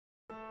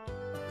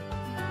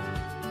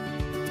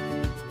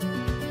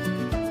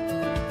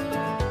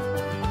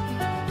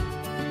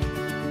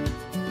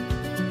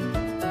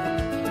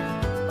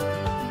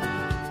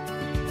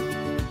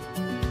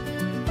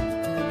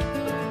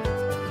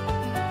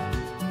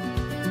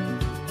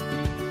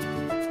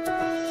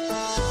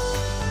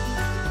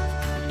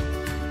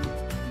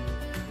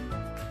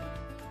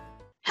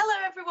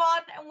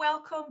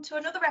welcome to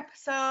another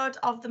episode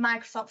of the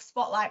Microsoft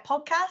Spotlight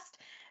podcast.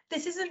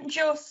 This isn't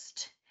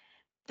just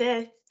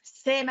the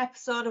same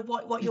episode of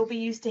what you'll be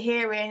used to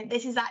hearing.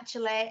 This is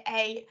actually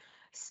a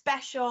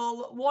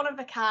special,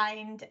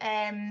 one-of-a-kind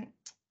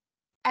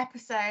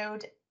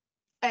episode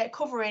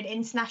covering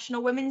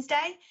International Women's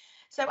Day.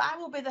 So I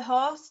will be the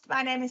host.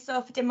 My name is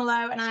Sophie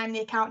Dimolo and I'm the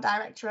account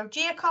director of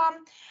Geocom.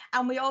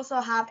 And we also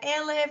have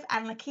Ailiv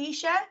and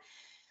Lakeisha.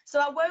 So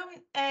I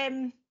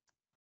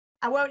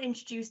won't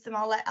introduce them.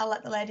 I'll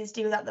let the ladies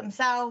do that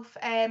themselves.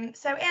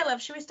 So Ailiv,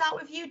 should we start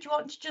with you? Do you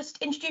want to just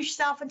introduce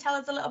yourself and tell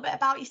us a little bit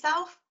about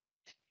yourself?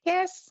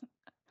 Yes.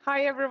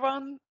 Hi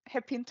everyone.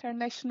 Happy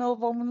International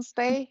Women's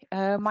Day.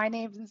 My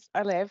name is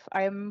Ailiv.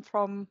 I'm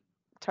from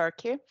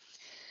Turkey.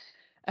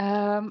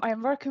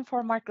 I'm working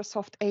for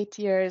Microsoft 8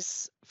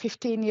 years,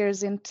 15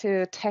 years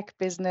into tech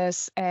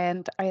business,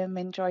 and I am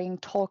enjoying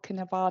talking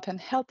about and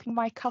helping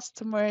my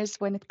customers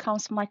when it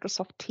comes to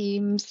Microsoft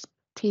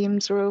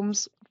Teams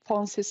rooms,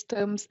 phone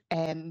systems,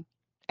 and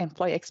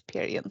employee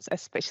experience,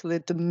 especially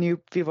the new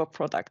Viva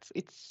products.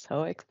 It's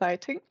so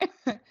exciting.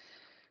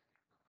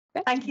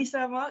 Thank you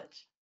so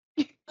much.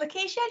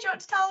 Lakeisha, do you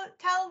want to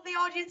tell the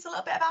audience a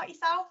little bit about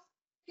yourself?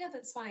 Yeah,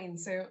 that's fine.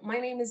 So my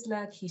name is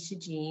Lakeisha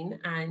Jean,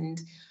 and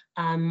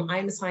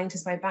I'm a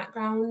scientist by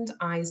background.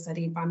 I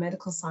studied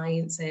biomedical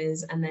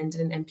sciences and then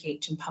did an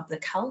MPH in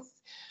public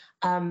health.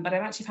 But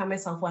I've actually found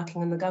myself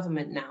working in the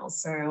government now.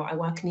 So I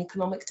work in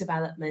economic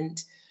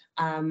development,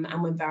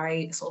 and we're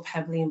very sort of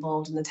heavily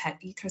involved in the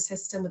tech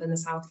ecosystem within the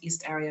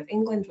southeast area of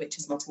England, which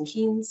is Milton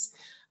Keynes.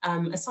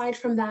 Aside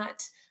from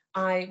that,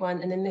 I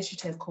run an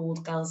initiative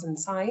called Girls in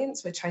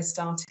Science, which I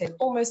started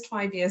almost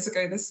 5 years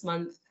ago this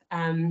month.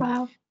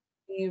 Wow.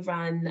 We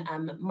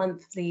run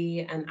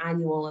monthly and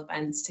annual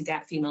events to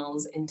get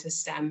females into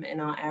STEM in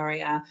our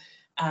area.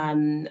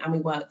 And we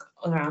work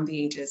around the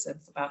ages of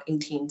about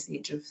 18 to the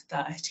age of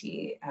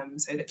 30.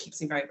 So that keeps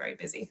me very, very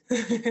busy.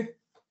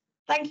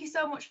 Thank you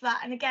so much for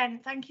that. And again,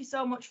 thank you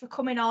so much for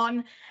coming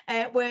on.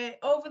 We're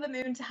over the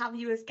moon to have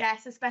you as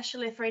guests,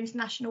 especially for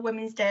International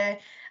Women's Day.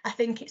 I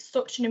think it's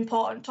such an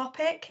important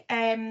topic.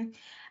 And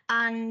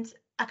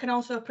I can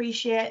also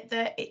appreciate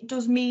that it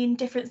does mean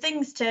different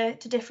things to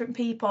different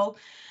people.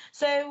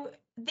 So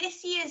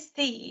this year's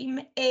theme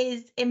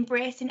is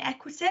embracing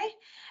equity.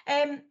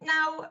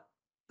 Now,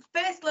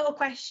 first little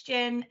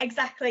question,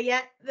 exactly,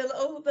 yeah, the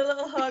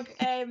little hug,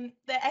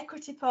 the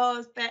equity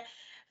pause. But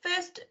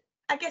first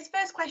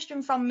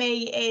question from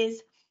me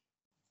is,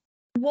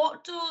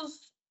 what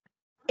does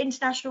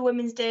International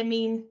Women's Day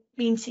mean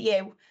to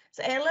you?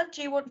 So Ailiv,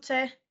 do you want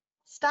to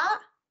start?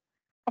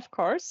 Of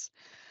course.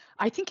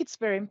 I think it's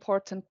very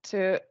important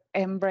to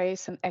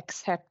embrace and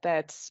accept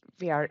that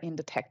we are in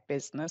the tech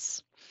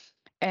business.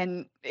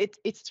 And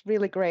it's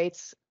really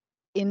great.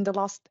 In the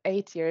last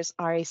 8 years,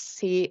 I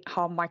see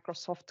how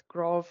Microsoft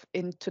grew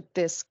into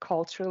this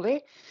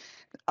culturally.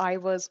 I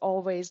was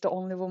always the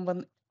only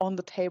woman on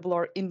the table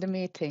or in the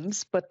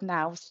meetings, but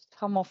now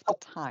some of the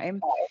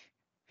time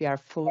we are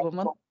full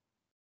women,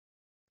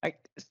 like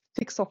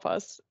 6 of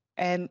us,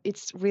 and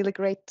it's really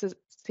great to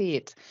see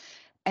it.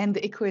 And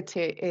the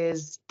equity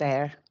is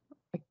there.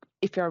 Like,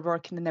 if you're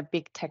working in a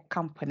big tech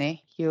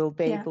company, you'll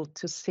be able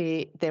to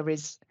see there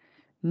is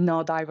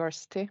no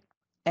diversity.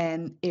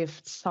 And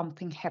if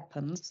something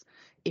happens,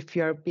 if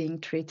you're being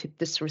treated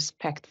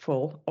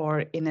disrespectful or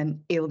in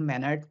an ill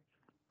manner,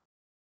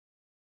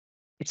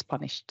 it's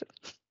punished.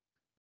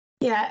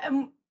 Yeah,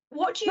 and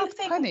what do you Not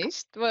think?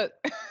 Punished, but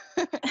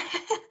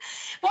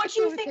what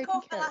do you think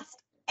over the last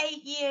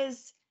 8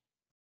 years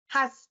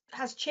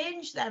has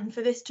changed then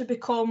for this to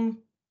become,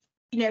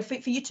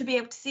 for you to be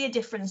able to see a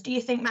difference? Do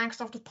you think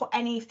Microsoft has put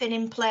anything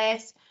in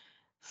place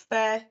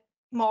for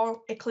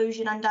more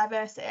inclusion and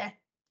diversity?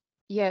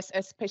 Yes,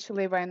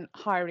 especially when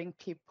hiring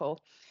people.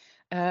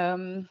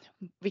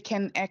 We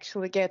can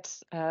actually get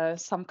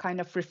some kind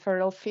of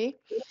referral fee.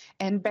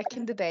 And back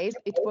in the days,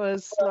 it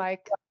was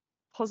like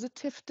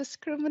positive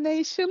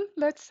discrimination,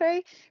 let's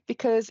say,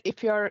 because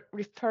if you're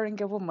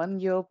referring a woman,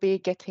 you'll be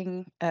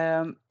getting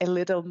a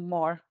little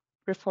more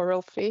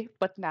referral fee,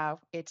 but now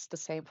it's the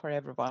same for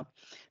everyone.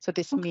 So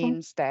this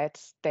means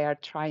that they are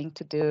trying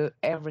to do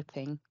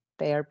everything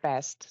their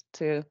best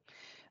to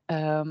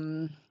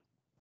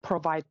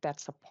provide that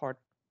support.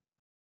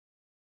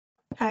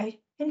 Okay,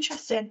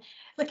 interesting.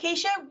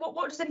 Lakeisha,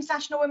 what does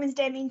International Women's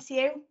Day mean to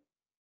you?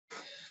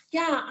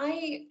 Yeah,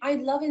 I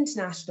love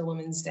International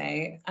Women's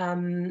Day,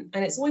 and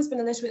it's always been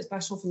a little bit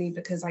special for me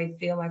because I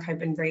feel like I've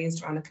been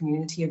raised around a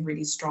community of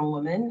really strong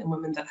women and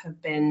women that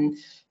have been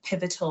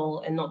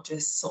pivotal in not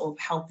just sort of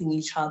helping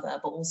each other,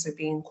 but also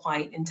being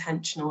quite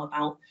intentional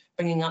about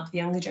bringing up the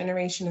younger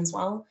generation as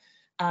well.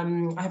 I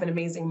have an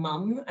amazing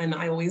mum, and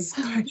I always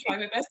try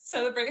my best to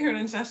celebrate her on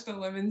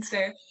International Women's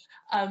Day.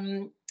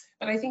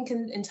 But I think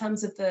in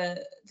terms of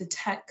the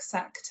tech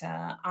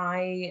sector,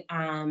 I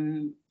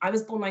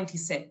was born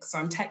 96, so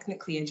I'm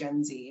technically a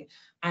Gen Z.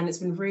 And it's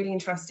been really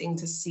interesting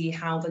to see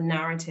how the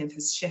narrative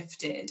has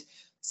shifted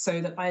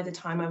so that by the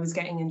time I was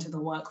getting into the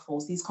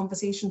workforce, these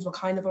conversations were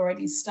kind of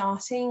already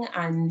starting.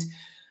 And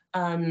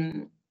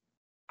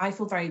I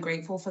feel very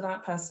grateful for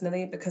that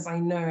personally, because I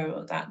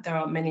know that there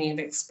are many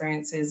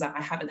experiences that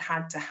I haven't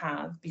had to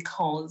have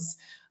because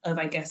of,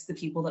 I guess, the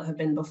people that have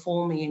been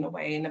before me in a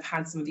way and have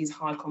had some of these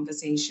hard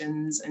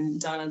conversations and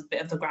done a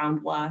bit of the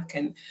groundwork.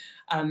 And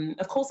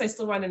of course, I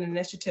still run an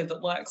initiative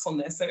that works on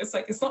this. So it's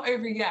like, it's not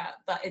over yet,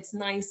 but it's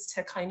nice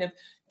to kind of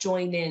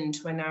join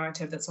into a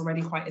narrative that's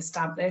already quite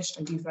established.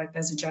 I do feel like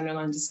there's a general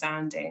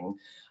understanding.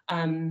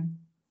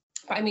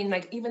 But I mean,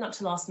 like, even up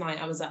to last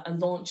night, I was at a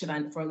launch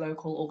event for a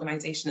local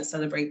organization that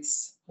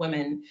celebrates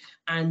women.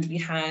 And we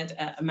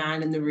had a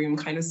man in the room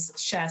kind of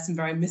share some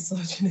very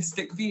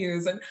misogynistic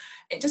views. And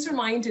it just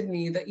reminded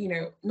me that, you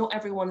know, not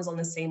everyone is on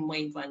the same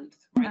wavelength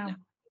right now.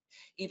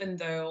 Even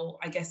though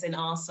I guess in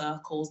our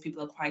circles,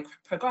 people are quite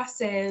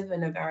progressive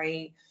and are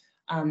very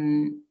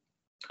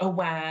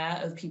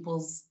aware of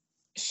people's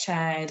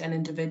shared and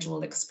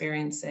individual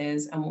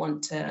experiences and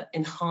want to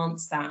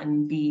enhance that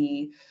and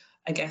be,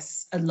 I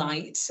guess, a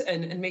light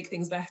and make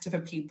things better for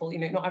people. You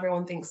know, not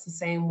everyone thinks the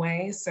same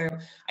way. So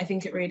I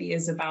think it really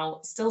is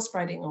about still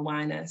spreading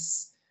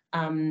awareness,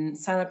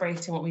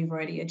 celebrating what we've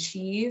already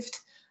achieved,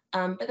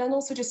 but then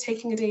also just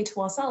taking a day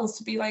to ourselves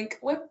to be like,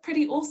 we're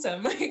pretty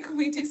awesome. Like,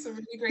 we do some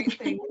really great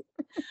things.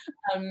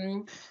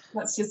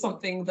 That's just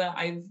something that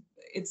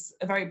it's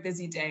a very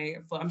busy day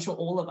for, I'm sure,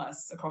 all of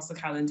us across the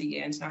calendar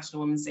year.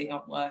 International Women's Day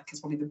at work is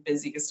probably the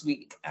busiest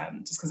week,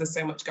 just because there's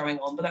so much going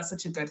on, but that's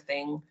such a good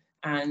thing.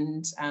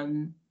 And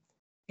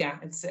yeah,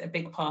 it's a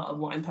big part of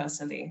what I'm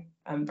personally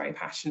very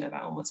passionate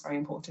about and what's very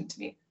important to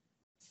me.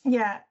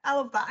 Yeah, I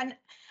love that. And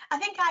I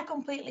think I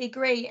completely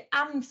agree.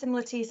 I'm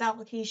similar to yourself,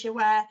 Lakeisha,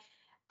 where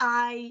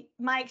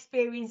my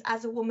experience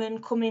as a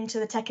woman coming into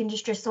the tech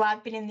industry, so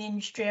I've been in the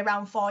industry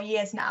around 4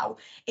 years now,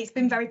 it's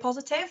been very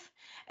positive.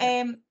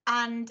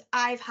 And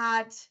I've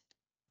had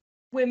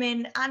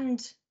women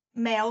and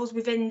males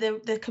within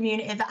the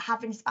community that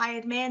have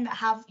inspired me and that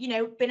have, you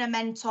know, been a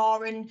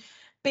mentor and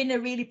been a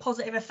really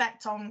positive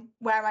effect on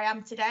where I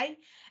am today.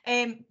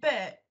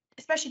 But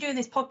especially doing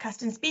this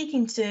podcast and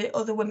speaking to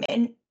other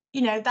women,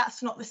 you know,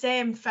 that's not the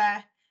same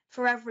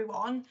for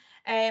everyone.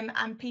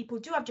 And people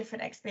do have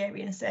different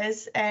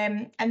experiences,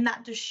 and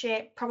that does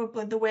shape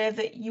probably the way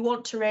that you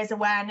want to raise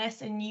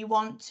awareness and you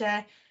want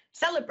to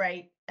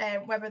celebrate,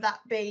 whether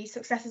that be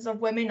successes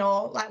of women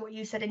or, like what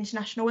you said,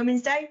 International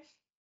Women's Day.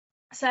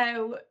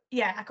 So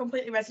yeah, I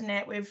completely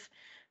resonate with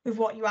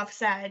what you have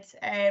said.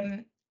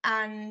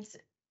 And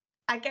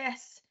I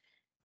guess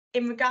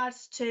in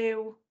regards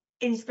to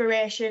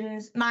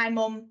inspirations, my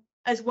mum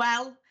as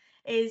well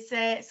is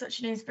such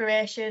an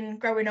inspiration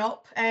growing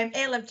up.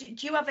 Ayla,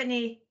 do you have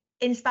any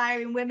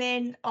inspiring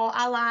women or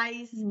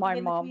allies My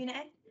in mom. the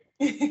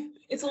community?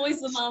 It's always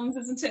the mums,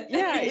 isn't it?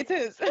 Yeah, it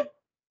is.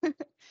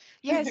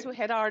 Yes, we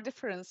had our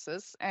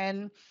differences,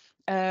 and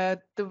the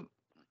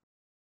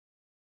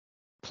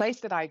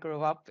place that I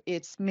grew up,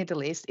 it's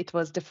Middle East, it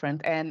was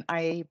different, and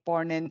I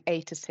born in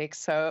 86,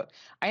 so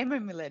I am a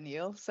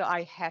millennial, so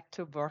I had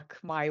to work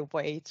my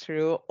way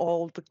through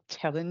all the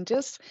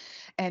challenges.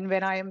 And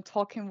when I am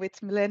talking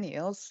with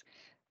millennials,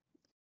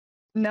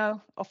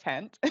 no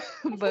offense,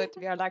 but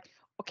we are like,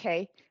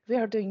 okay, we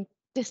are doing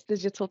this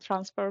digital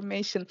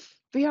transformation.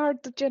 We are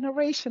the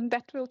generation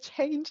that will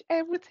change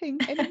everything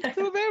and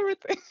improve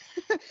everything.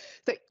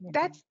 So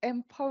that's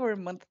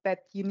empowerment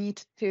that you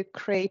need to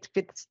create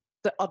with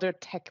the other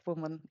tech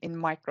women in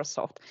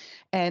Microsoft.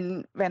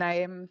 And when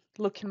I am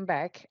looking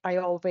back, I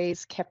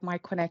always kept my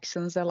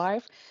connections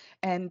alive.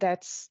 And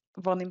that's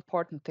one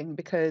important thing,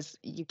 because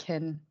you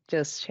can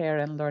just share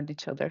and learn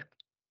each other.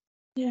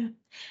 Yeah,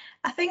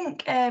 I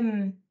think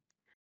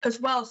as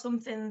well,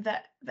 something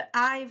that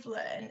I've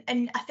learned,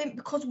 and I think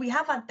because we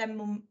have had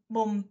them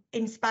mum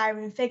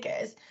inspiring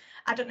figures,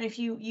 I don't know if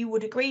you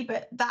would agree,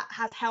 but that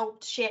has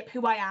helped shape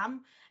who I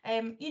am.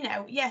 You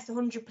know, yes,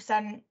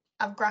 100%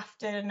 I've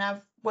grafted and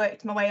I've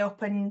worked my way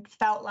up and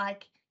felt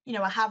like, you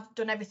know, I have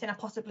done everything I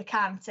possibly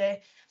can to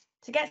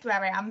get to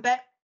where I am.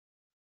 But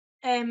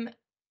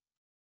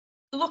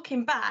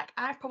looking back,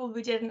 I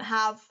probably didn't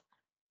have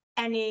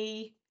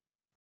any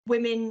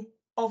women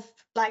of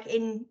like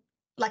in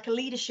like a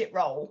leadership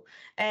role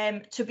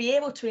to be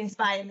able to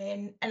inspire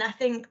me, and I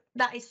think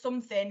that is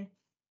something,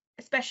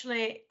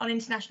 especially on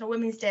International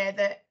Women's Day,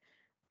 that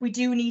we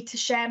do need to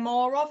share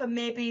more of. And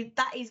maybe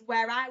that is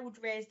where I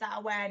would raise that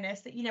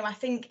awareness that, you know, I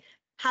think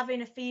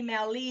having a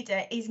female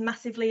leader is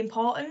massively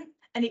important,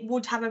 and it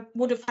would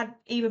have had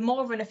even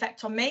more of an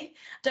effect on me.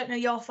 I don't know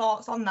your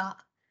thoughts on that.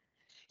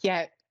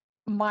 Yeah,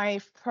 my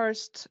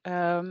first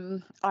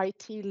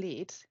IT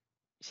lead,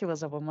 she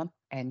was a woman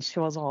and she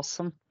was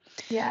awesome.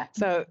 Yeah.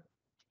 So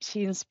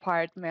she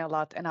inspired me a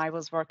lot, and I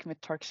was working with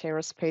Turkish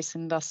Aerospace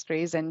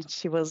Industries, and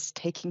she was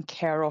taking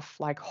care of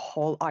like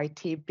whole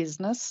IT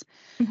business.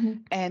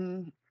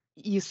 And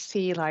you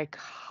see like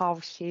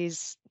how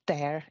she's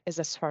there as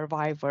a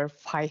survivor,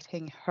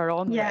 fighting her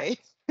own way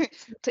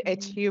to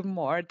achieve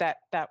more.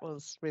 That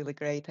was really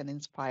great and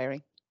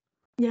inspiring.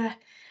 Yeah.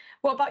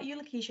 What about you,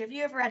 Lakeisha? Have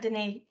you ever had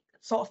any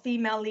sort of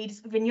female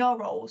leaders within your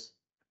roles?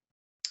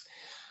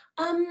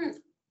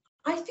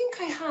 I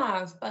think I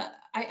have, but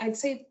I'd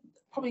say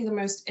probably the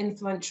most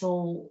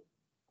influential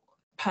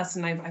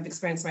person I've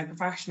experienced in my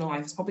professional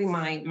life is probably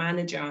my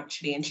manager,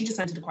 actually, and she just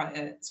entered quite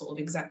a sort of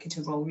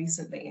executive role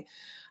recently.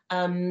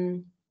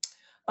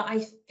 But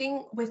I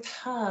think with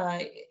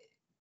her,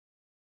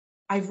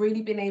 I've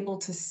really been able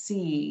to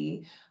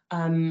see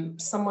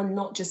someone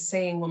not just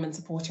saying women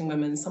supporting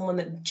women, someone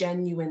that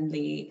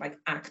genuinely like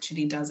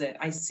actually does it.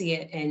 I see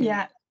it in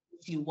how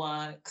she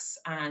works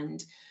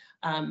and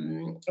I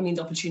mean,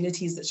 the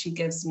opportunities that she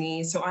gives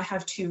me. So I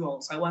have two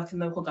roles. I work in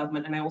local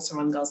government and I also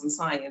run Girls in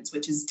Science,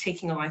 which is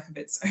taking a life of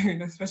its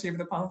own, especially over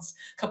the past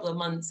couple of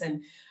months.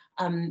 And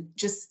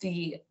just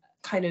the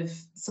kind of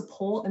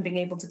support and being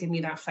able to give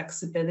me that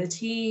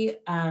flexibility,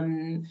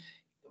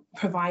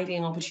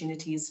 providing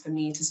opportunities for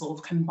me to sort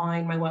of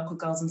combine my work with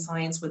Girls in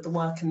Science with the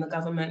work in the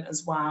government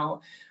as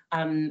well.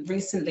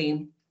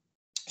 Recently,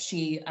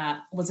 she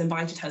was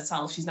invited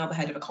herself. She's now the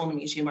head of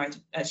economy. She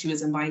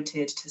was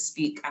invited to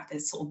speak at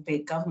this sort of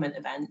big government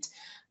event,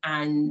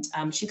 and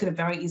she could have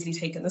very easily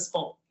taken the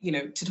spot, you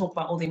know, to talk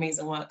about all the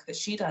amazing work that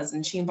she does.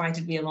 And she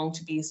invited me along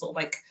to be sort of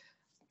like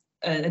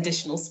an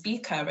additional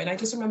speaker. And I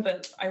just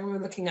remember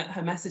looking at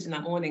her message in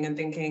that morning and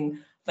thinking,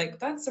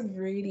 like,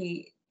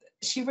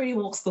 she really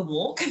walks the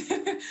walk.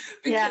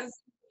 Because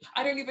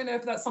I don't even know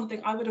if that's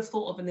something I would have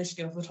thought of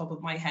initially off the top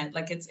of my head.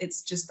 Like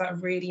it's just that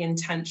really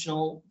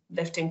intentional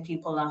lifting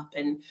people up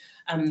and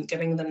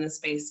giving them the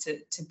space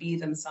to be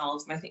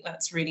themselves. And I think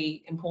that's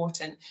really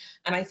important.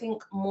 And I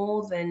think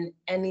more than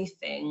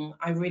anything,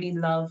 I really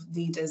love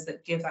leaders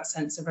that give that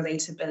sense of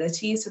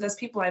relatability. So there's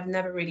people I've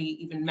never really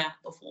even met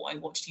before. I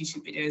watched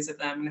YouTube videos of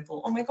them and I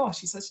thought, oh my gosh,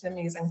 she's such an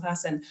amazing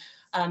person.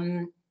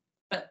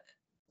 But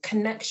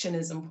connection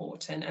is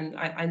important, and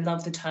I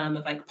love the term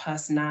of like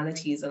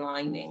personalities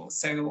aligning.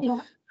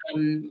 So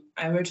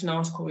I wrote an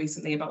article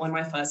recently about one of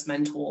my first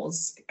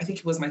mentors. I think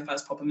he was my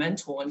first proper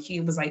mentor, and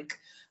he was like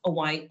a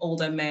white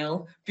older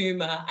male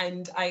boomer,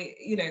 and I,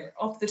 you know,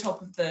 off the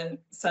top of the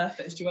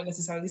surface, you won't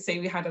necessarily say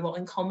we had a lot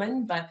in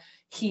common, but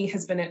he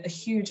has been a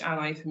huge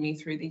ally for me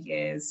through the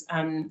years.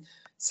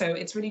 So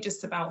it's really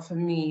just about, for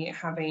me,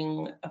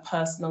 having a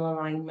personal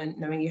alignment,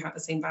 knowing you have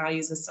the same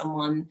values as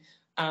someone,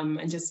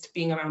 and just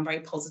being around very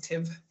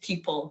positive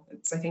people.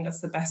 I think that's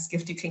the best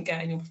gift you can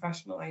get in your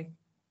professional life.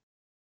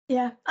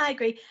 Yeah, I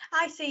agree.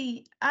 I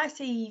see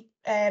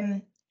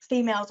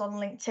females on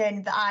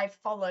LinkedIn that I've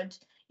followed,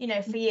 you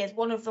know, for years.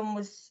 One of them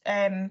was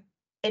in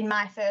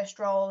my first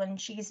role, and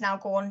she's now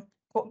gone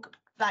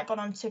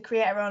on to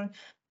create her own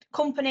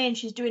company, and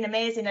she's doing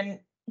amazing. And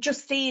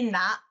just seeing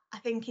that, I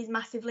think, is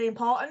massively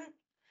important,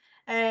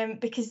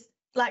 because,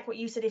 like what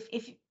you said,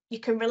 if you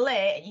can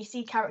relate and you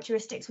see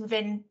characteristics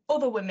within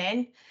other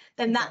women,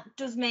 then that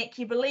does make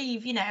you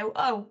believe, you know,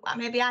 oh,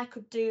 maybe I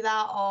could do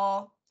that,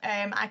 or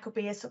I could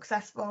be as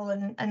successful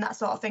and that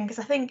sort of thing. Because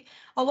I think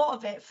a lot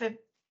of it for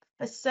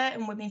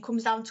certain women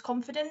comes down to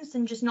confidence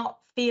and just not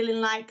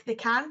feeling like they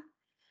can.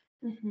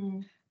 Mm-hmm.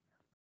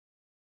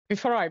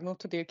 Before I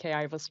moved to the UK,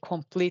 I was a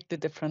completely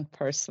different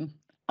person.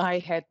 I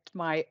had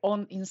my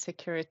own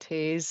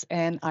insecurities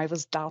and I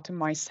was doubting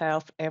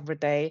myself every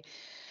day.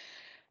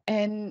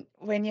 And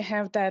when you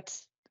have that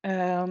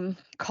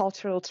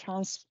cultural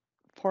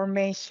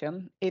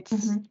transformation, it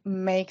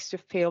makes you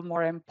feel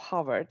more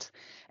empowered.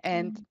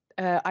 And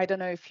I don't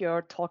know if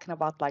you're talking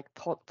about like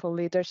thoughtful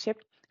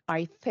leadership.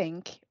 I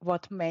think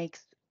what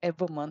makes a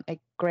woman a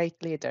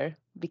great leader,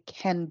 we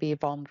can be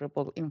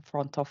vulnerable in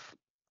front of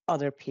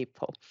other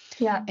people.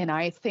 Yeah. And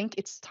I think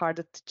it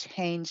started to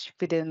change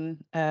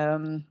within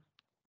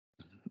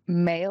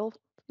male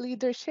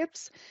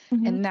leaderships.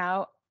 And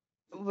now,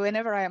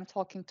 whenever I am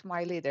talking to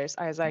my leaders,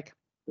 I was like,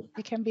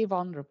 you can be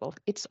vulnerable.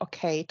 It's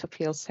okay to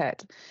feel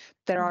sad.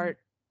 There are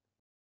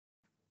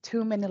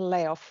too many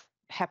layoffs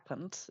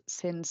happened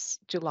since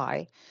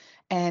July,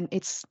 and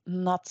it's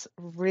not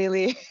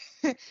really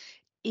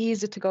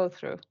easy to go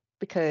through,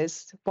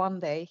 because one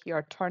day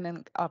you're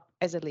turning up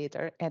as a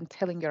leader and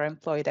telling your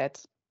employee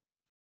that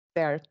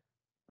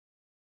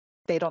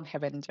they don't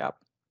have any job.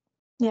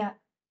 Yeah,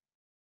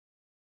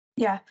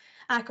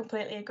 I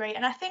completely agree.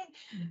 And I think,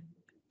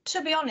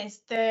 to be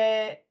honest,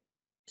 the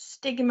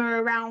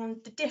stigma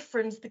around the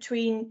difference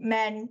between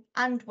men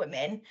and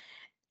women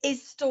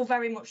is still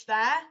very much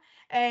there.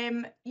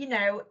 You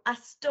know, I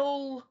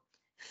still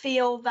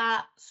feel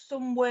that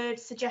some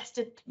words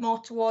suggested more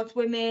towards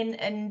women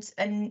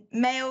and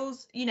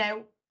males. You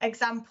know,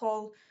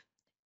 example,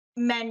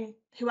 men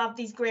who have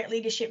these great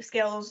leadership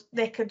skills,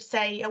 they could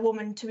say a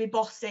woman to be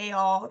bossy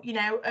or, you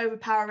know,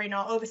 overpowering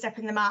or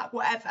overstepping the mark,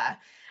 whatever.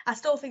 I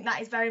still think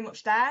that is very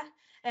much there.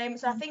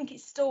 So I think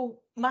it's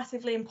still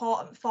massively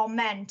important for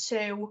men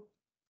to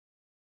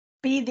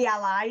be the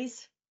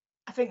allies.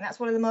 I think that's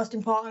one of the most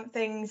important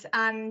things,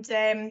 and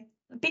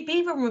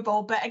be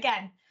vulnerable. But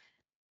again,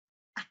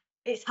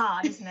 it's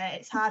hard, isn't it?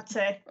 It's hard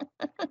to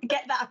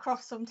get that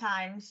across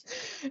sometimes.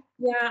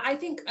 Yeah, I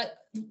think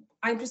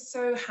I'm just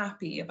so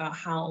happy about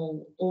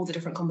how all the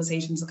different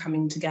conversations are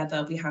coming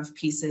together. We have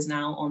pieces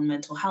now on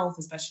mental health,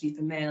 especially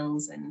for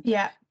males, and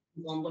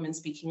on women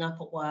speaking up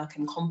at work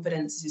and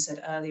confidence, as you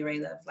said earlier,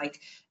 Aleph,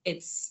 like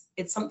it's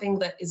something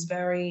that is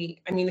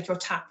very, I mean, if you're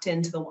tapped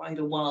into the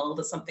wider world,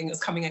 it's something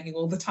that's coming at you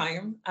all the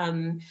time.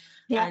 And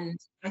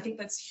I think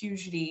that's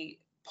hugely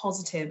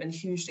positive and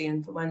hugely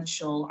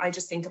influential. I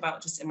just think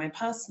about just in my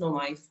personal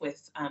life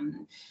with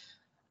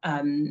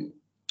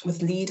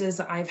leaders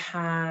that I've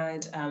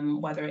had,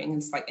 whether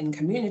it's like in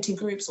community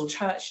groups or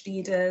church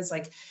leaders,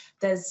 like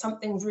there's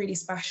something really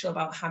special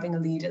about having a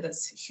leader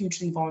that's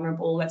hugely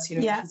vulnerable, that's, he's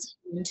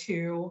human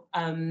too,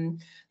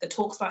 that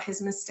talks about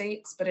his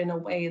mistakes, but in a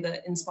way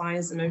that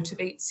inspires and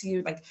motivates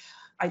you. Like,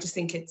 I just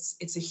think it's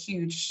a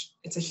huge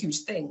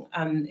thing.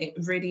 It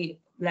really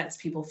lets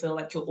people feel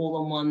like you're all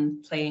on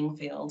one playing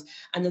field.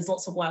 And there's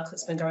lots of work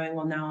that's been going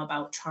on now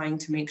about trying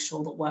to make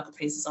sure that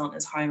workplaces aren't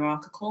as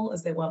hierarchical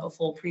as they were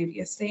before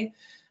previously.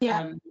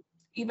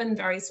 Even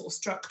very sort of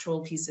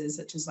structural pieces,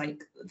 such as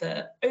like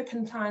the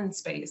open plan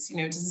space.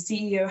 Does the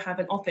CEO have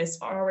an office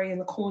far away in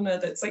the corner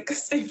that's like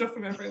saved off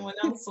from everyone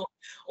else,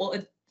 or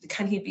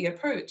can he be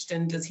approached,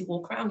 and does he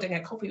walk around and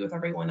get coffee with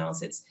everyone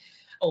else?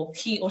 Or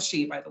he or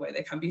she, by the way,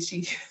 they can be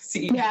she,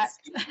 CEOs. Yeah,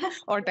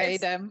 or they,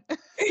 them.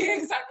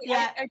 Exactly.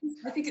 Yeah.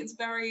 I think it's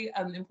very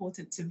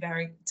important to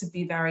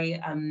be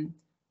very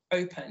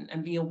open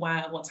and be aware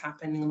of what's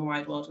happening in the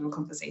wide world and the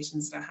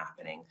conversations that are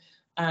happening.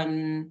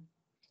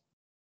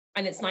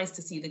 And it's nice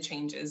to see the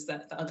changes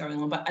that are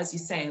going on. But as you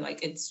say,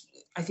 like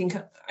I think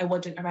I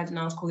read an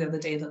article the other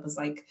day that was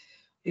like,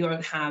 we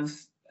won't have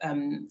a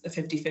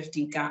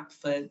 50-50 gap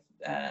for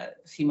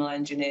female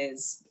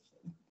engineers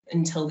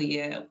until the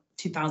year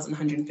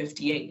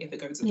 2158 if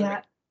it goes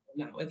now.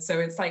 So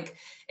it's like,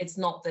 it's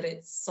not that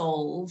it's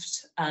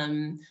solved.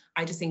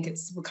 I just think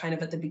we're kind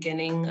of at the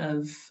beginning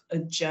of a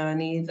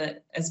journey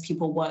that, as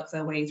people work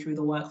their way through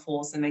the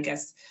workforce, and I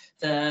guess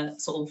the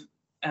sort of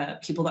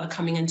people that are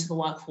coming into the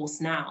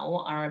workforce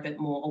now are a bit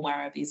more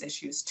aware of these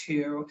issues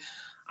too.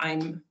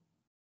 I'm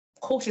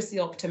cautiously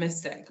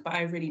optimistic, but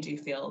I really do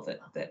feel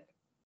that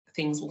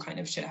things will kind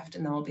of shift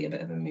and there will be a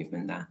bit of a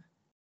movement there.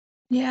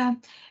 Yeah,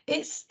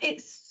 it's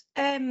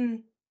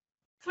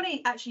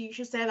funny actually you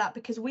should say that,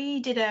 because we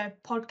did a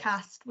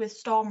podcast with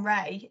Storm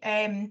Ray.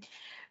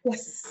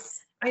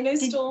 Yes, I know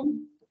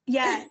Storm.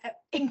 Yeah,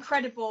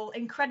 incredible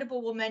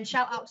woman.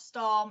 Shout out to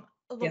Storm.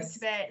 I love it to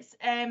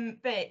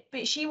bits.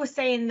 But she was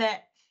saying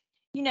that,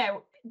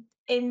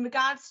 in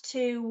regards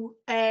to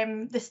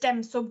the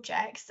STEM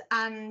subjects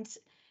and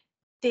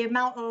the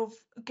amount of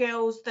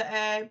girls that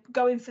are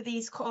going for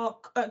these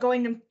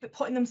going and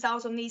putting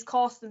themselves on these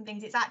courses and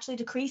things, it's actually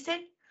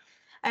decreasing,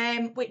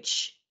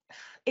 which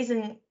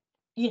isn't,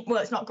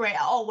 it's not great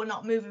at all. We're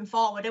not moving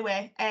forward, are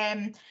we?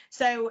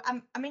 So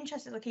I'm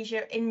interested,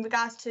 Lakeisha, in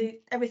regards to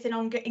everything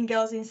in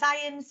Girls in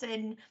Science,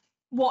 and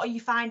what are you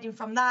finding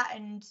from that,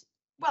 and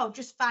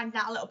just finding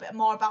out a little bit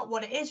more about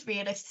what it is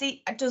really.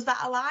 Does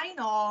that align,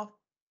 or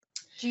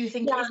do you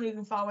think it is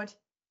moving forward?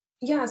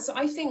 Yeah, so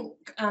I think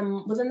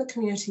within the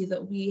community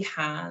that we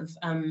have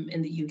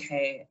in the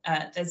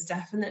UK, there's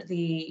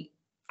definitely,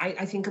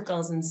 I think of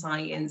Girls in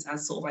Science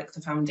as sort of like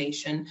the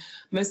foundation.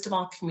 Most of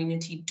our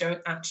community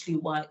don't actually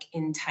work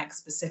in tech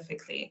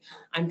specifically.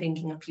 I'm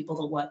thinking of people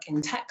that work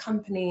in tech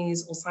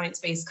companies or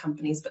science-based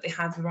companies, but they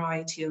have a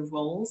variety of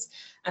roles.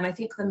 And I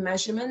think the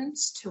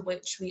measurements to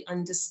which we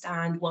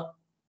understand what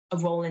a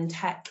role in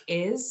tech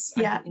is,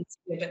 I think needs to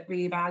be a bit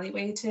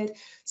reevaluated.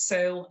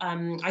 So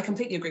I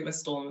completely agree with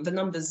Storm. The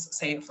numbers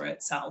say it for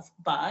itself,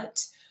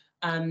 but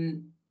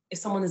if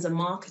someone is a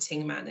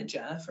marketing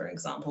manager, for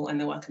example, and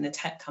they work in a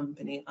tech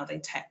company, are they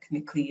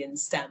technically in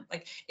STEM?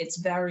 Like, it's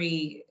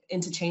very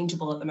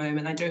interchangeable at the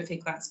moment. I don't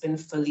think that's been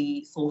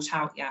fully thought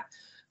out yet.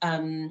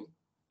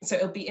 So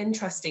it'll be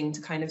interesting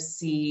to kind of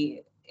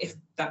see if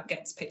that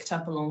gets picked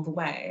up along the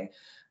way.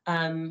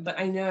 But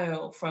I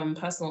know from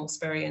personal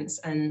experience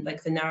and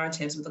like the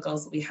narratives with the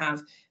girls that we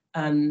have,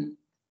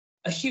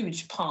 a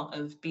huge part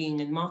of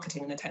being in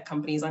marketing in a tech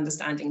company is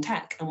understanding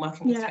tech and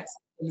working with tech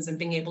systems and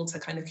being able to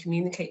kind of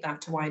communicate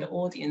that to wider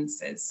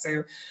audiences.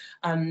 So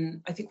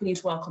I think we need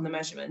to work on the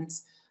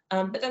measurements.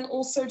 But then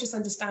also just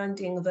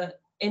understanding that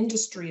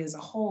industry as a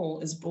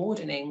whole is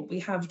broadening. We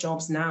have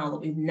jobs now that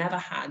we've never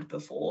had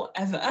before,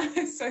 ever.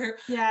 So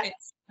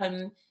it's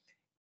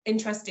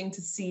interesting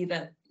to see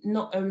that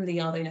not only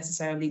are they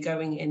necessarily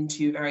going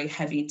into very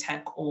heavy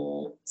tech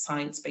or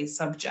science-based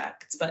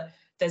subjects, but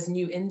there's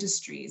new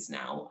industries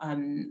now.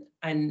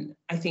 And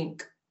I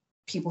think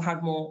people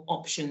have more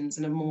options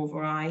and a more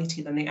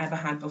variety than they ever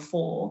had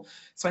before.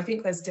 So I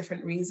think there's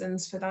different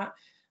reasons for that.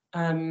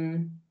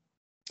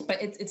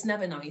 But it's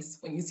never nice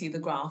when you see the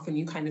graph and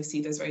you kind of see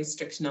those very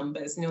strict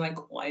numbers and you're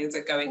like, why is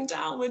it going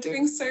down? We're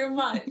doing so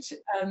much.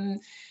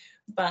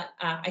 But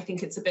I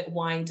think it's a bit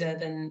wider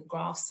than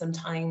graphs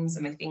sometimes,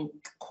 and I think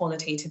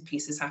qualitative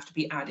pieces have to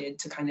be added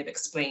to kind of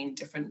explain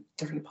different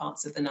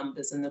parts of the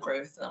numbers and the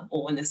growth,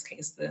 or in this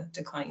case, the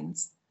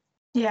declines.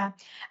 Yeah,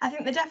 I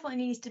think there definitely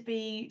needs to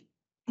be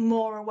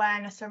more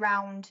awareness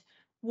around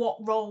what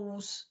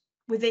roles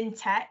within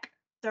tech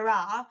there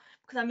are,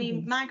 because I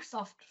mean,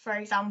 Microsoft, for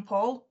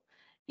example,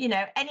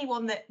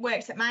 anyone that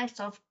works at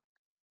Microsoft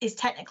is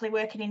technically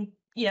working in,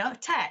 you know,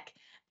 tech,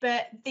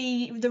 but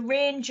the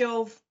range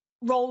of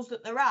roles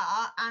that there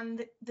are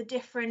and the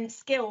different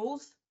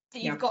skills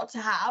that you've got to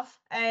have,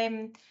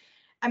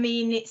 I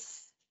mean,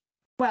 it's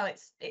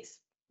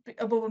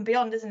above and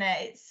beyond, isn't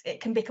it? It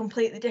can be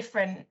completely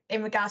different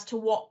in regards to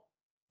what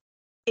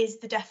is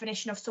the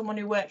definition of someone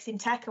who works in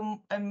tech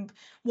and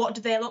what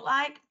do they look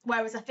like.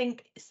 Whereas I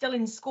think still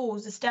in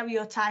schools, the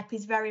stereotype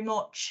is very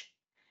much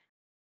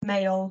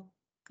male,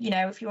 you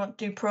know, if you want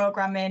to do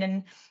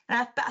programming.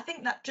 But I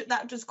think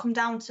that does come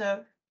down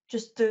to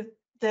just the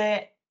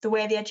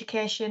way the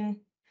education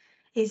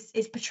is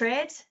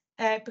portrayed.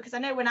 Because I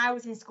know when I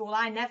was in school,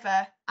 I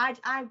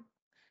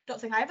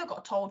don't think I ever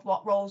got told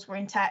what roles were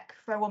in tech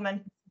for a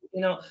woman. You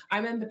know, I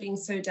remember being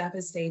so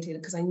devastated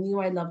because I knew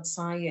I loved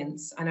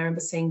science, and I remember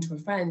saying to a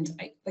friend,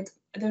 the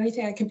only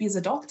thing I can be is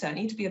a doctor. I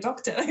need to be a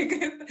doctor. Like,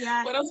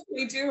 what else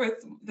can I do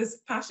with this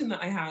passion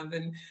that I have?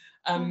 And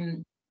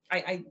and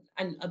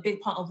a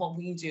big part of what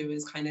we do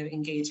is kind of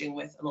engaging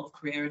with a lot of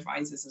career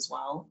advisors as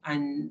well,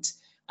 and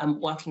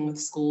working with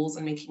schools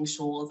and making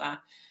sure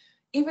that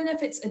even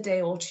if it's a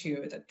day or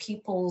two, that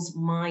people's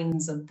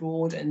minds are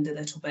broadened a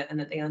little bit and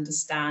that they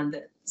understand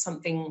that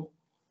something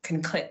can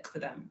click for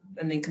them,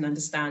 and they can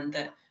understand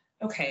that,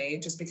 okay,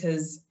 just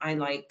because I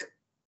like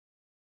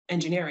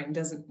engineering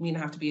doesn't mean I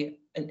have to be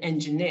an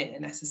engineer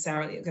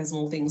necessarily. There's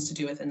more things to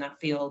do within that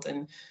field.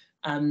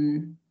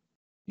 And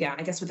yeah,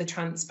 I guess with the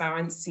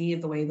transparency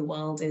of the way the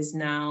world is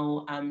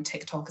now,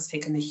 TikTok has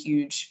taken a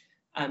huge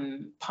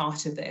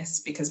part of this,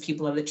 because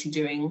people are literally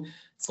doing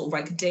sort of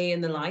like a day in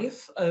the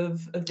life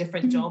of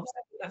different jobs.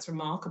 I think that's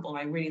remarkable.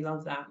 I really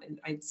love that. And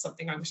it's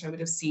something I wish I would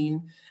have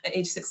seen at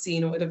age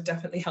 16. It would have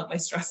definitely helped my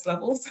stress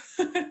levels.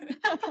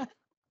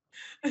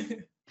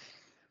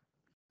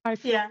 I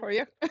feel for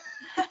you.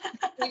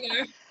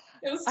 It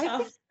was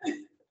tough.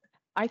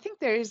 I think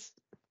there is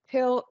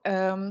still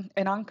an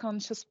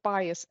unconscious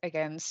bias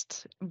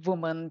against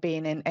women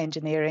being in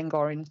engineering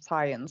or in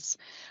science.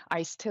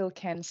 I still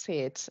can see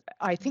it.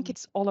 I think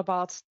it's all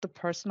about the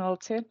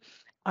personality.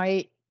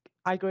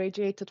 I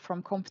graduated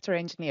from computer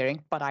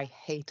engineering, but I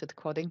hated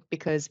coding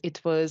because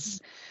it was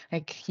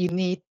like you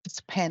need to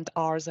spend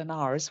hours and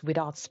hours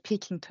without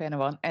speaking to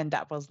anyone, and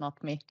that was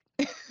not me.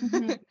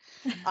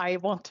 I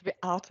want to be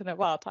out and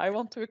about. I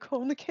want to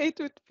communicate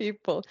with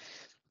people.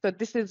 So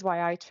this is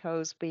why I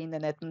chose being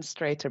an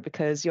administrator,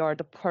 because you're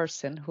the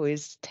person who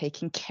is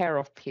taking care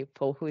of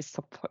people, who is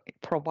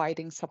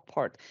providing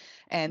support.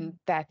 And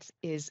that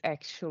is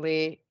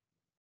actually,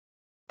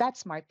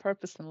 that's my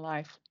purpose in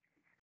life.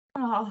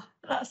 Oh,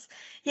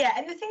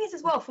 and the thing is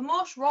as well, for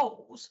most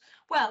roles,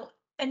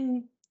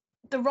 and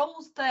the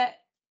roles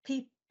that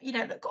people, you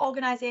know, that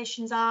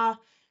organisations are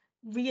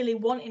really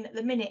wanting at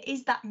the minute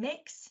is that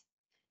mix,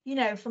 you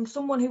know, from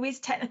someone who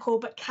is technical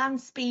but can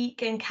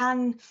speak and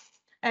can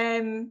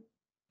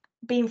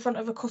be in front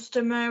of a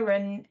customer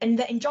and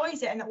that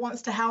enjoys it and that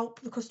wants to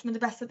help the customer the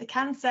best that they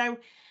can. So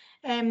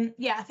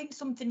I think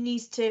something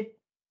needs to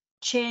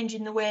change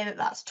in the way that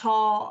that's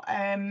taught.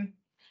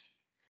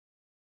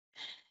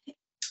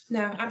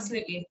 No,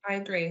 absolutely, I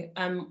agree.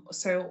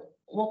 So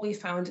what we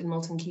found in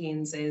Milton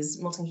Keynes has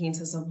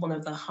one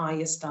of the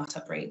highest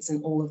startup rates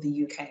in all of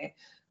the UK.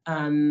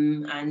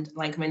 And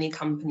like many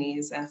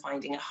companies, they're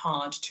finding it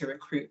hard to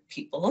recruit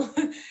people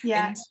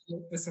into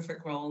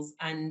specific roles.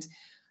 And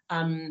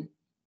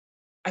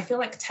I feel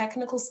like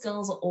technical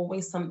skills are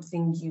always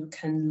something you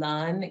can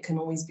learn. It can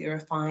always be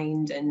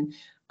refined and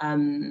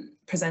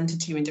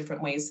presented to you in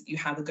different ways that you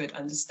have a good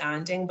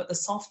understanding. But the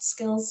soft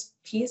skills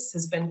piece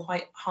has been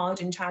quite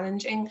hard and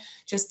challenging,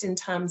 just in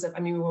terms of, I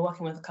mean, we were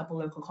working with a couple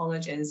of local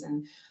colleges,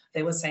 and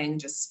they were saying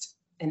just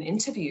in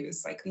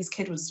interviews, like these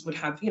kids would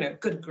have, you know,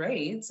 good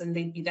grades and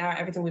they'd be there,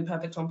 everything would be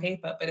perfect on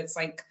paper, but it's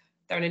like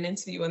they're in an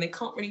interview and they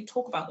can't really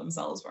talk about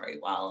themselves very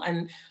well.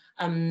 And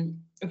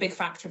a big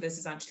factor of this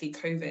is actually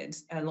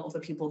COVID. A lot of the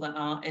people that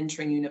are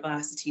entering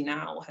university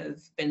now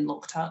have been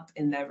locked up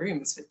in their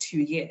rooms for 2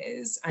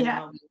 years, and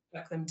now we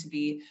expect them to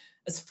be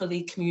as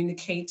fully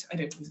communicate. I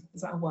don't know,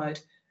 is that a word?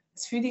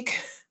 It's fully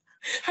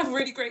have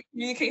really great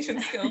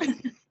communication skills,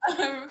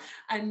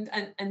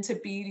 and to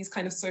be these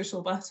kind of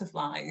social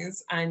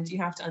butterflies. And you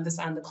have to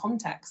understand the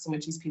context in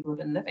which these people have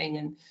been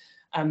living,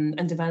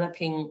 and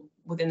developing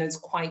within those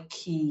quite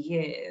key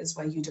years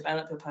where you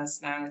develop your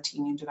personality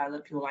and you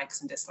develop your likes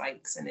and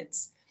dislikes, and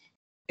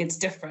it's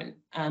different.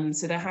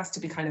 So there has to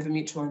be kind of a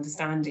mutual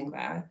understanding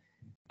there.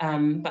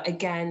 But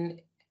again,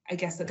 I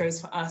guess that goes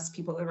for us,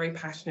 people are very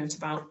passionate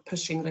about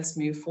pushing this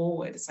move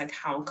forward. It's like,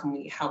 how can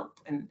we help,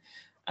 and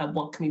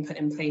what can we put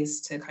in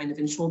place to kind of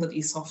ensure that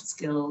these soft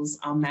skills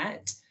are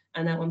met,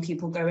 and that when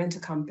people go into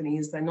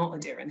companies, they're not a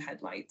deer in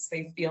headlights.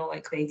 They feel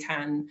like they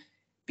can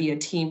be a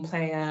team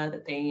player,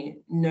 that they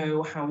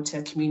know how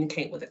to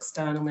communicate with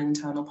external and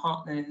internal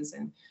partners.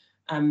 And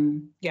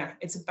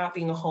it's about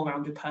being a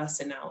whole-rounded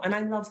person now. And I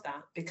love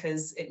that,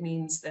 because it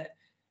means that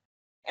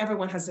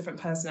everyone has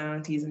different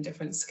personalities and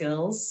different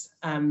skills.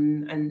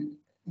 And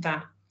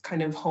that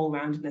kind of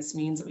whole-roundedness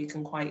means that we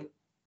can quite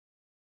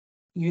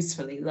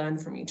usefully learn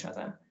from each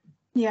other.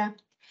 Yeah,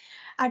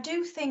 I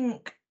do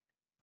think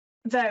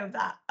though,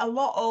 that a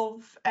lot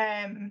of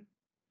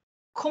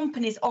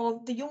companies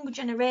or the younger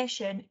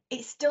generation,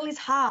 it still is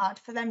hard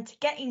for them to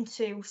get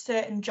into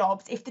certain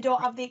jobs if they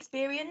don't have the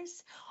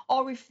experience,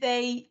 or if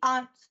they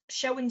aren't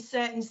showing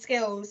certain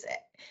skills.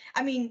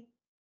 I mean,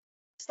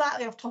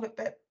 slightly off topic,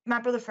 but my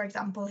brother, for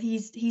example,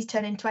 he's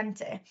turning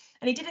 20 and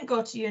he didn't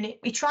go to uni.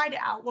 He tried it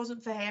out,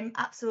 wasn't for him,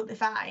 absolutely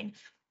fine.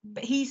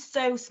 But he's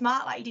so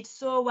smart, like he did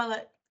so well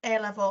at A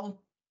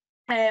level,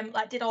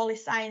 like did all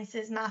his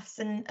sciences, maths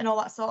and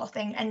all that sort of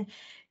thing. And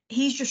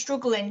he's just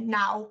struggling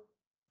now,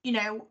 you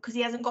know, because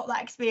he hasn't got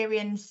that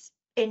experience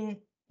in,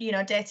 you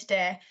know, day to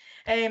day.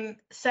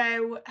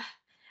 So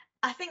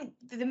I think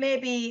there may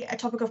be a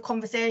topic of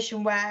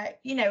conversation where,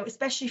 you know,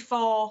 especially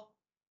for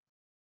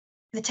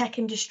the tech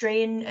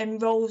industry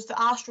and roles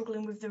that are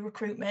struggling with the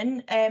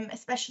recruitment,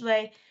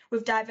 especially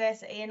with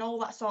diversity and all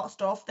that sort of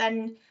stuff,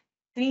 then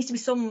there needs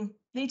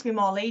to be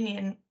more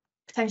lenient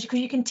potentially, because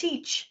you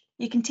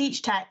can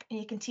teach tech and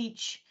you can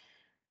teach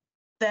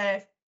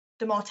the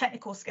more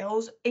technical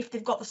skills if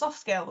they've got the soft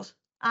skills.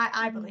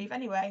 I believe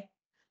anyway.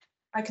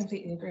 I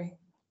completely agree.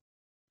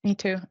 Me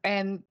too.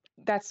 And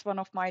that's one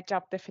of my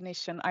job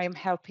definition. I am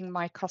helping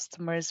my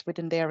customers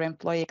within their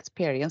employee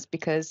experience,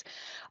 because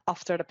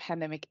after the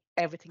pandemic,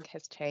 everything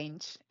has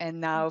changed. And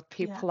now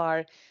people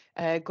are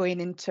going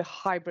into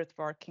hybrid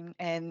working.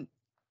 And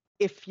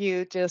if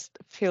you just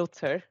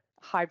filter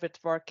hybrid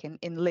working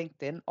in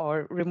LinkedIn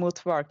or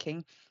remote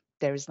working,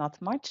 there is not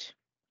much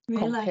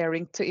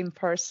comparing to in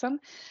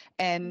person.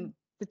 And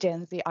the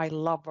Gen Z, I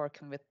love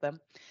working with them.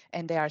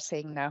 And they are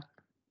saying no.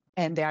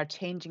 And they are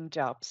changing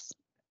jobs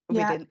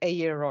within a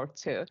year or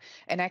two.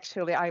 And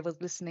actually, I was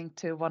listening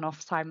to one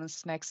of Simon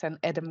Sinek's and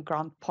Adam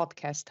Grant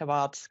podcast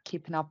about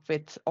keeping up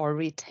with or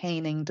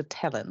retaining the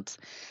talent.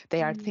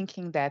 They are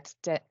thinking that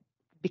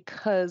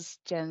because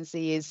Gen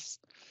Z is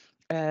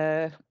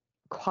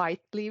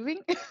quite leaving,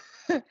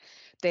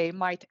 they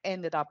might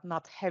ended up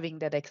not having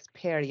that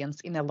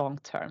experience in a long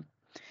term.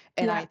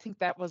 And I think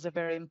that was a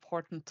very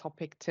important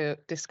topic to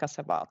discuss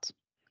about,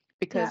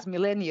 because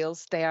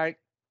millennials, they are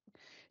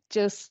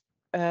just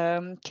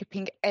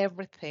keeping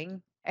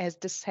everything as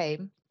the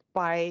same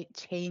by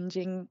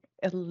changing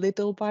a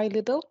little by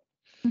little.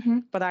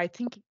 But I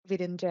think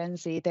within Gen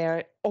Z,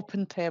 they're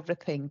open to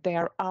everything. They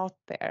are out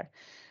there.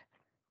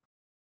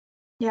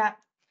 Yeah,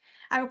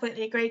 I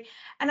completely agree.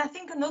 And I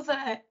think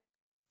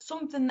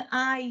something that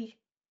I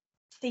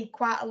see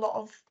quite a lot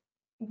of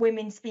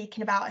women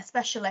speaking about,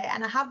 especially,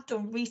 and I have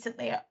done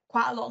recently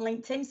quite a lot on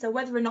LinkedIn. So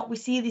whether or not we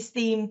see this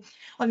theme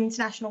on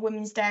International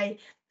Women's Day,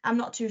 I'm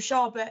not too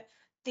sure, but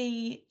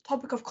the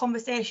topic of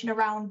conversation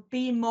around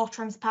being more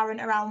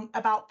transparent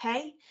about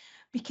pay,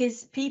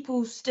 because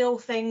people still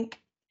think,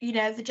 you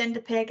know, the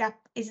gender pay gap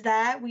is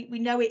there. We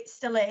know it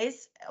still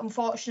is,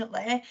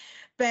 unfortunately,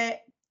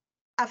 but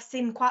I've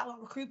seen quite a lot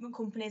of recruitment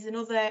companies and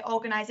other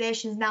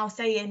organisations now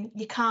saying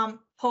you can't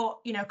put,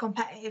 you know,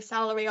 competitive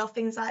salary or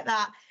things like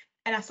that.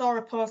 And I saw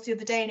a post the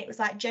other day and it was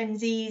like, Gen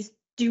Zs,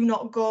 do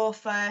not go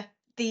for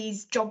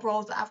these job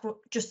roles that have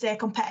just say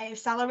competitive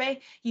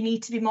salary. You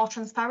need to be more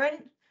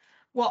transparent.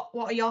 What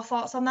are your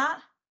thoughts on that?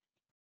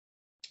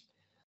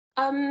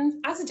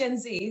 As a Gen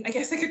Z, I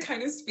guess I could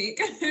kind of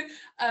speak.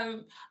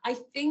 I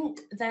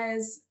think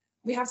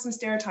we have some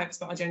stereotypes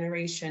about our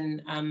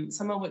generation,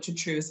 some of which are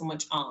true, some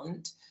which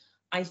aren't.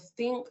 I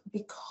think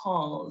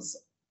because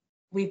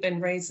we've been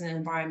raised in an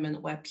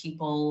environment where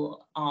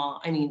people are,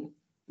 I mean,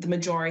 the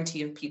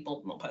majority of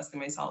people, not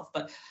personally myself,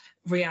 but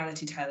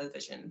reality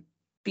television,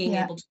 being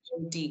able to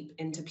go deep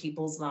into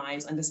people's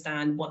lives,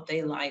 understand what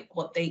they like,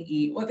 what they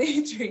eat, what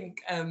they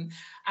drink.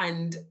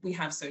 And we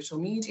have social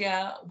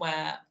media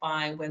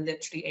whereby we're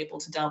literally able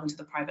to delve into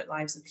the private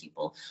lives of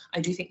people.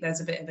 I do think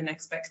there's a bit of an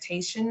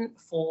expectation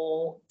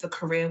for the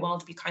career world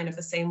to be kind of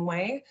the same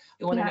way.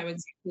 We want to know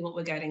exactly what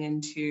we're getting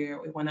into.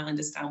 We want to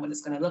understand what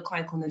it's going to look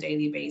like on a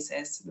daily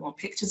basis. We want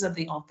pictures of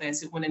the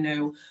office. We want to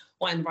know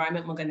what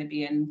environment we're going to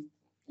be in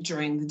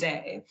during the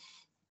day.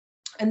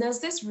 And there's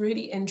this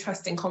really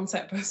interesting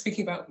concept I was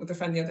speaking about with a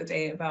friend the other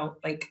day about,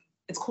 like,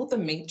 it's called the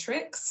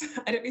Matrix.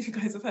 I don't know if you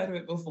guys have heard of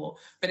it before,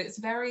 but it's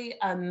very,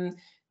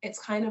 it's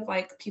kind of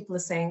like people are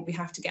saying we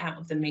have to get out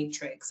of the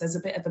Matrix. There's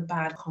a bit of a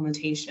bad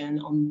connotation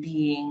on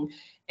being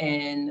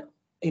in,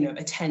 you know,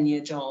 a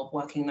 10-year job,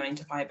 working 9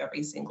 to 5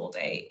 every single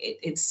day.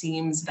 It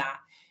seems that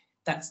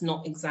that's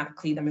not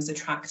exactly the most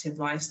attractive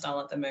lifestyle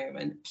at the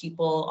moment.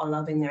 People are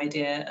loving the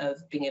idea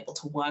of being able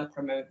to work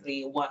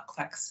remotely, work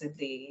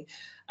flexibly,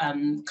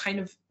 kind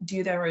of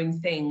do their own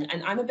thing.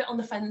 And I'm a bit on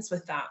the fence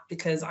with that,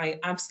 because I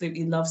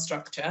absolutely love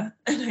structure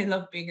and I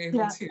love being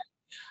able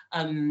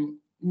to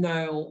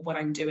know what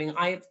I'm doing.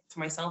 For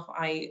myself,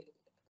 I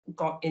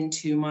got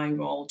into my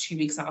role 2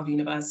 weeks out of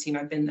university and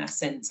I've been there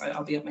since.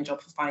 I'll be at my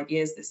job for 5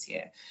 years this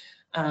year.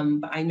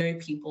 But I know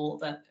people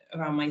that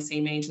around my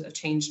same age that have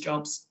changed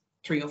jobs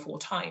 3 or 4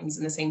 times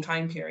in the same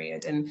time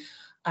period. And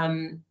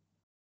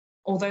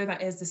although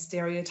that is the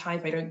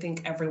stereotype, I don't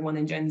think everyone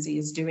in Gen Z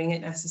is doing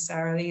it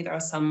necessarily. There are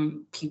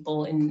some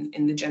people in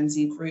the Gen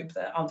Z group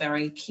that are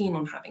very keen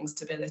on having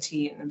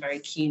stability and very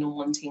keen on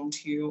wanting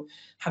to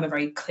have a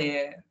very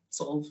clear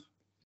sort of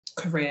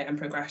career and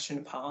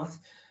progression path.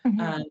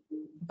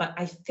 But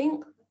I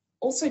think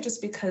also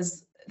just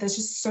because there's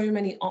just so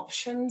many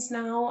options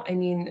now. I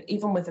mean,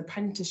 even with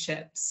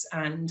apprenticeships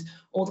and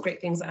all the great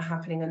things that are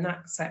happening in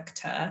that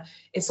sector,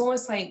 it's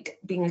almost like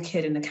being a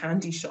kid in a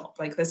candy shop.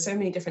 Like there's so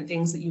many different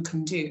things that you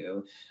can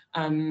do.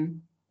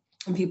 And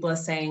people are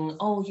saying,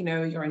 oh, you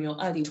know, you're in your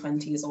early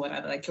 20s or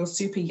whatever, like you're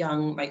super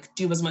young, like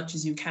do as much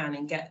as you can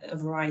and get a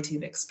variety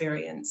of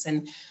experience.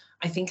 And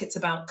I think it's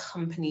about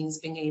companies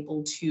being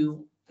able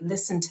to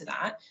listen to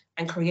that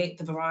and create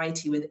the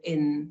variety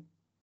within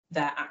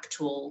their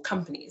actual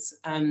companies.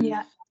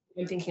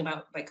 I'm thinking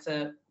about like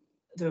the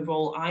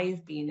role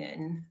I've been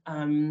in.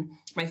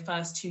 My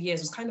first 2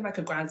 years was kind of like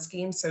a grad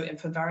scheme. So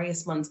for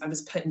various months, I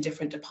was put in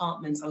different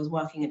departments. I was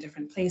working in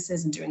different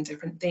places and doing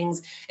different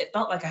things. It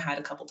felt like I had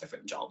a couple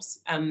different jobs.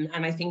 And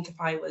I think if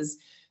I was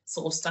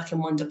sort of stuck in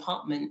one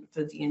department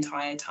for the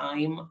entire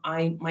time,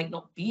 I might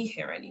not be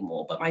here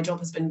anymore. But my job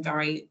has been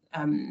very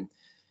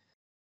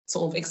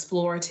sort of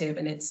explorative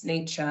in its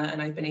nature,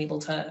 and I've been able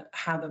to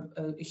have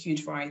a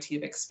huge variety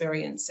of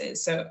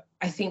experiences. So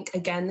I think,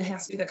 again, there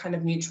has to be that kind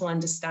of mutual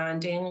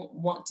understanding.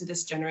 What do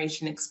this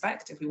generation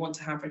expect if we want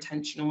to have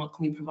retention, and what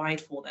can we provide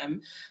for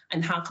them,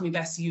 and how can we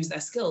best use their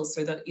skills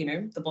so that, you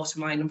know, the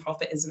bottom line and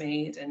profit is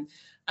made and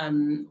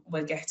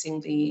we're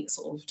getting the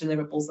sort of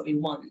deliverables that we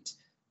want.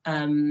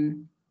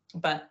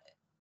 But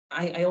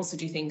I also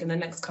do think in the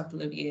next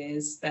couple of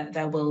years that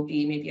there will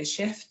be maybe a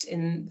shift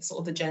in sort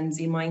of the Gen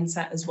Z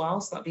mindset as well.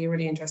 So that'd be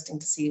really interesting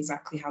to see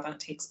exactly how that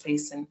takes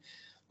place and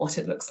what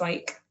it looks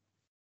like.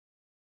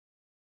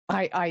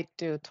 I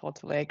do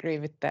totally agree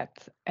with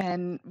that.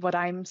 And what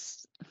I'm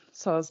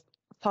so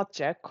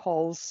Satya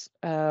calls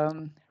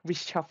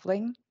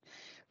reshuffling.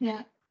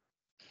 Yeah.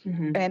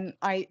 And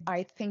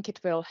I think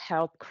it will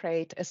help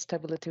create a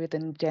stability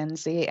within Gen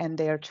Z and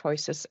their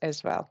choices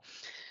as well.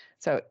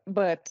 So,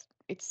 but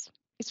it's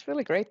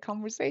really great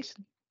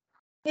conversation.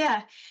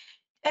 Yeah.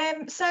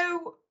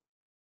 So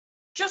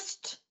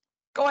just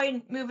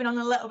moving on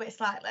a little bit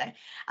slightly,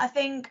 I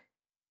think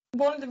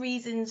one of the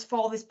reasons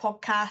for this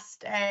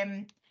podcast,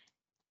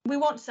 we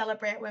want to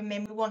celebrate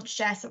women, we want to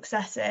share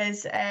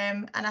successes,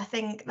 and I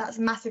think that's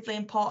massively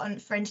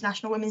important for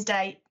International Women's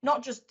Day,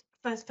 not just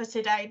for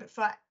today, but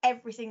for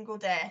every single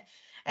day.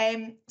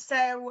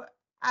 So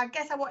I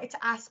guess I wanted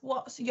to ask,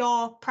 what's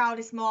your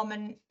proudest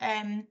moment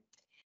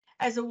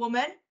as a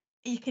woman?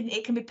 It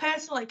can be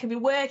personal, it can be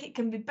work, it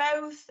can be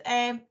both.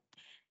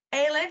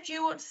 Ailive, do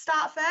you want to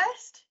start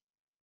first?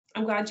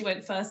 I'm glad you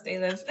went first,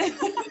 Ailive. I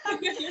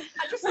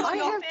just saw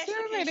your facial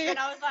expression and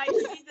I was like,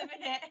 she's a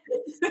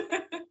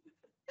minute.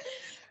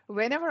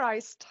 Whenever I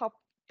stop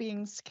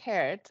being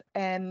scared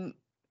and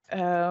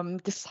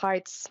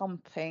decide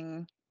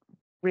something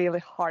really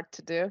hard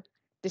to do,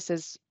 this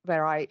is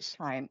where I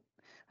shine.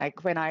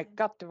 Like when I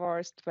got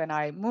divorced, when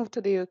I moved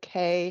to the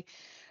UK,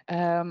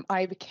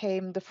 I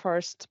became the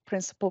first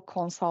principal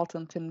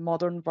consultant in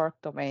modern work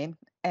domain,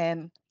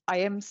 and I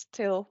am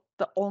still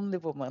the only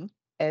woman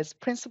as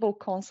principal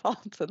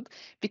consultant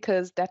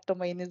because that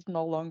domain is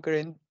no longer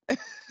in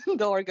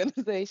the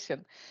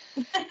organization.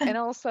 And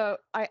also,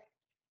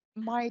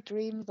 my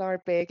dreams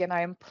are big, and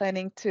I am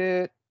planning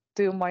to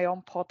do my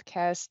own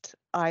podcast.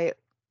 I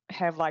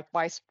have like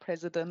vice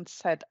president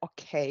said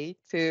okay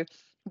to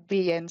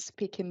be and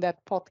speak in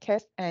that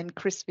podcast, and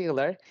Chris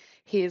Wheeler,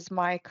 he is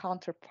my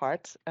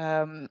counterpart.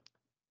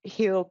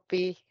 He'll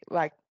be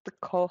like the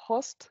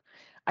co-host.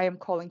 I am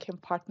calling him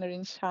partner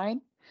in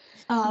shine.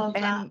 Oh,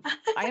 and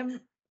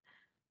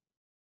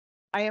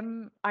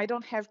I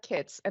don't have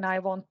kids, and I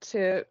want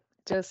to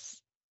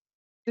just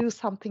do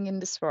something in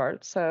this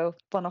world. So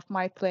one of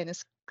my plans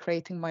is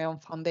creating my own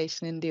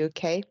foundation in the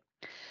UK.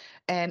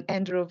 And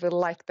Andrew will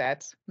like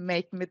that.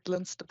 Make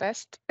Midlands the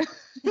best.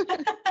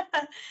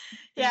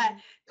 Yeah,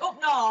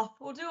 up north.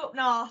 We'll do up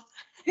north.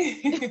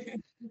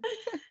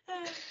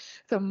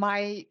 So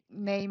my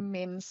name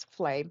means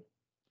flame.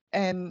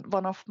 And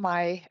one of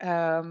my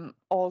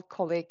old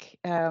colleague,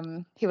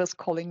 he was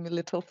calling me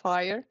Little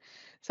Fire.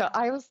 So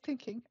I was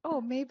thinking, oh,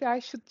 maybe I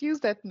should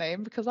use that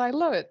name because I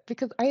love it,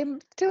 because I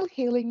am still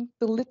healing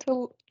the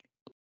little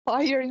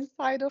fire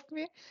inside of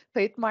me.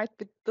 So it might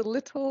be the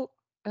Little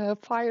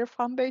Fire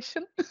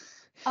Foundation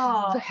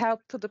to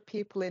help to the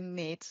people in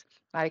need,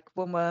 like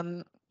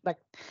women, like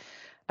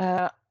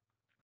the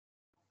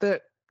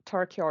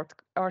Turkey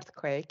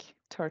earthquake,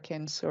 Turkey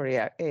and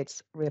Syria.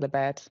 It's really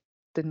bad.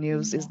 The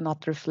news is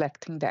not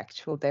reflecting the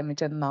actual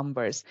damage and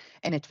numbers,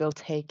 and it will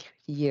take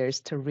years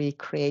to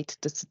recreate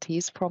the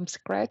cities from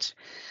scratch.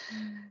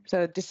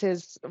 So this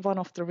is one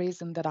of the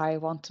reasons that I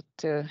wanted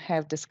to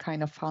have this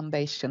kind of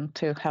foundation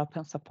to help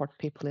and support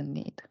people in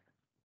need.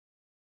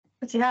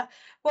 Yeah,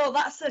 well,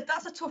 that's a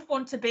tough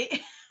one to beat.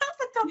 That's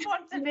a tough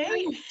one to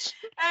beat.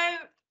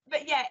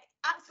 But yeah,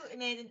 absolutely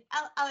amazing.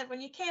 Ailive, when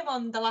you came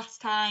on the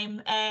last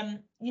time,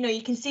 you know,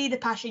 you can see the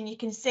passion, you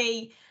can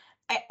see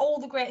all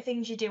the great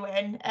things you're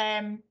doing.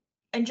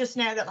 And just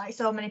know that like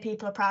so many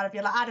people are proud of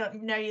you. Like I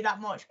don't know you that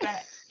much,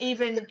 but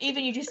even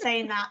you just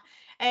saying that.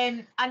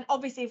 And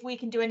obviously if we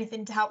can do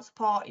anything to help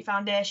support your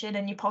foundation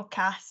and your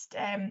podcast,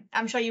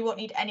 I'm sure you won't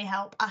need any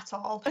help at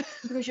all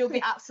because you'll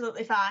be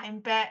absolutely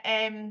fine. But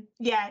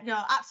yeah,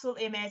 no,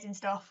 absolutely amazing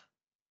stuff.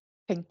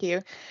 Thank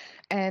you.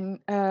 And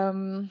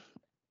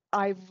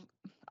I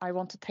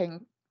want to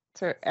thank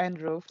to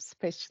Andrew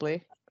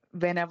especially.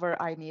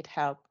 Whenever I need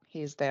help,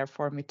 he's there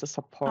for me to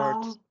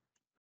support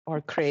or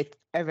create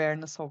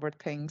awareness over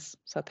things.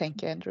 So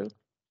thank you, Andrew.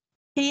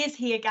 He is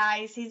here,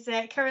 guys. He's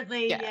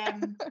currently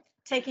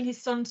taking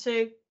his son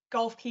to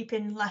golf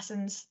keeping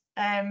lessons.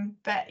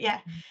 But yeah,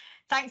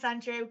 thanks,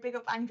 Andrew. Big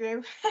up,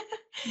 Andrew.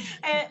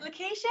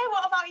 Lakeisha,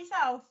 what about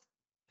yourself?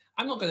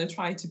 I'm not going to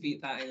try to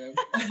beat that.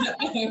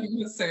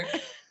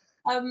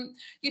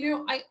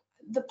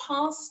 The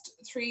past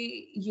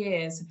 3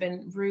 years have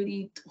been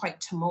really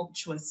quite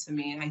tumultuous for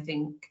me, I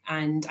think.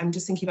 And I'm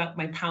just thinking about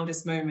my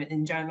proudest moment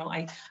in general.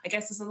 I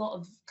guess there's a lot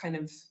of kind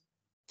of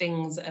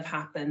things that have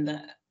happened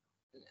that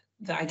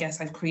I guess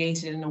I've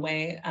created in a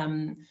way.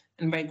 I'm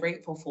very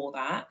grateful for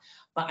that.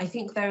 But I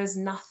think there is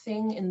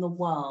nothing in the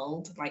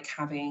world like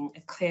having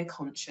a clear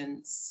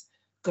conscience,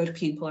 good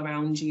people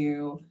around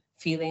you,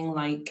 feeling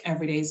like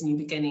every day is a new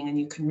beginning and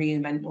you can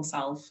reinvent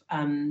yourself.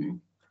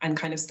 And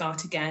kind of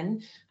start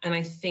again. And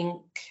I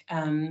think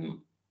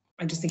I'm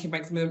just thinking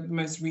about the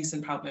most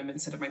recent proud moment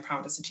instead of my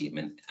proudest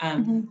achievement.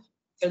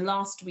 So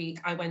last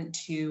week I went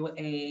to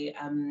a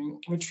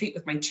retreat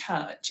with my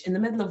church in the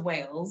middle of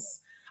Wales.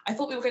 I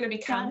thought we were going to be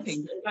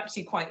camping. Nice. It was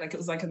actually quite like, it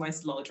was like a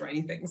nice lodge or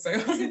anything. So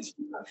it wasn't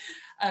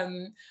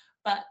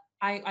but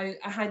I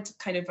had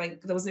kind of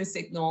like, there was no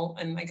signal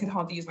and I could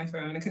hardly use my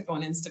phone. I couldn't go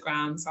on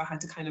Instagram. So I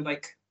had to kind of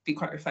like be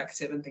quite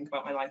reflective and think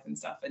about my life and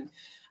stuff. And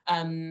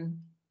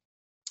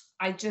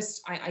I guess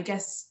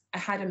I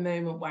had a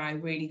moment where I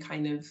really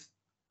kind of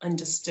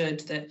understood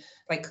that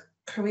like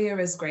career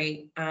is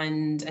great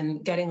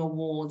and getting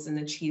awards and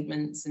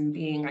achievements and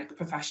being like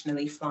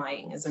professionally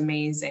flying is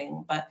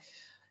amazing. But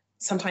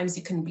sometimes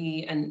you can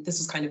be, and this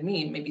was kind of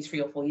me maybe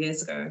 3 or 4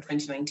 years ago,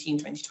 2019,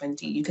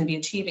 2020, you can be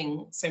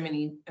achieving so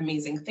many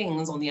amazing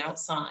things on the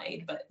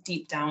outside, but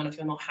deep down, if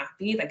you're not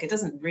happy, like it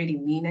doesn't really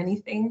mean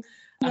anything.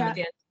 At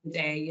the end of the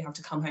day, you have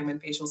to come home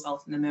and face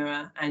yourself in the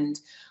mirror. And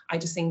I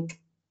just think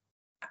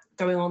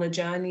going on a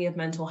journey of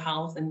mental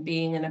health and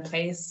being in a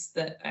place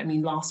that, I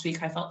mean, last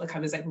week I felt like I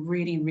was like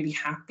really, really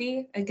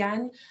happy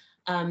again.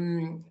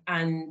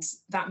 And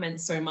that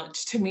meant so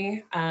much to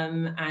me.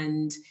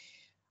 And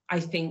I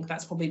think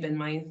that's probably been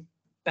my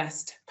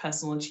best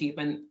personal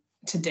achievement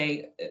to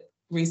date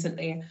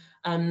recently.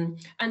 And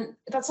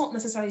that's not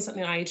necessarily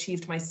something I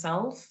achieved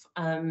myself.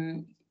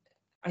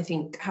 I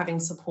think having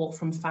support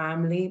from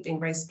family, being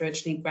very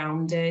spiritually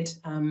grounded,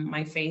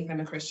 my faith,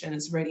 I'm a Christian,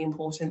 is really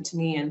important to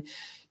me. And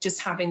just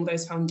having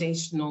those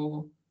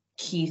foundational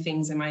key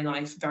things in my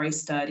life very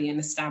sturdy and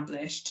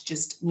established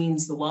just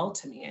means the world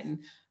to me. And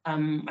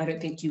I don't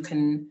think you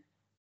can,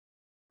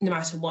 no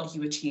matter what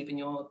you achieve in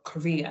your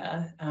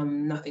career,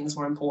 nothing's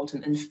more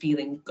important than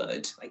feeling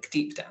good, like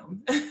deep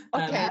down.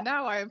 Okay,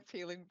 now I am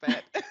feeling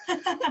bad.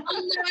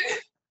 Oh, no.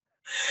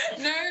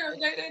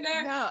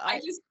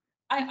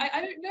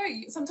 I don't know.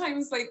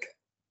 Sometimes, like,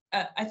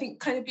 I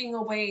think kind of being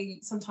away,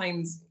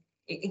 sometimes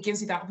it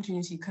gives you that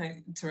opportunity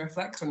kind of to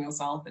reflect on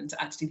yourself and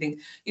to actually think,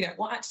 you know,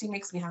 what actually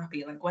makes me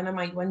happy? Like,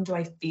 when do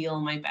I feel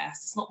my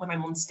best? It's not when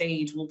I'm on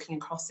stage walking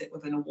across it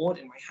with an award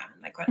in my hand.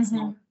 Like, that's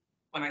not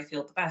when I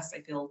feel the best.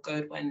 I feel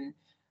good when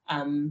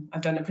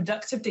I've done a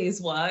productive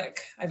day's work.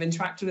 I've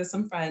interacted with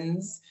some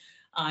friends.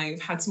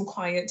 I've had some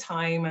quiet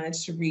time,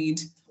 managed to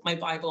read my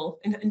Bible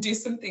and do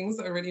some things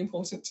that are really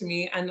important to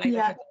me. And I think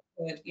I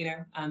feel good, you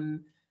know.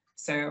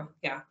 So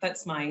yeah,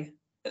 that's my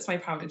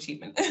proud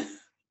achievement.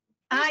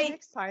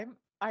 Next time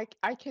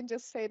I can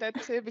just say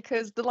that too,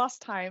 because the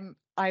last time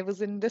I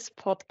was in this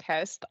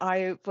podcast,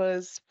 I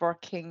was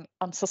working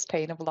on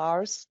sustainable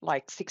hours,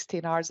 like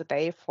 16 hours a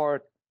day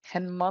for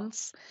 10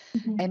 months.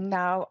 And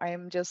now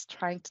I'm just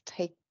trying to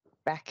take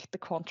back the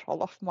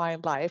control of my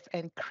life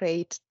and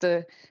create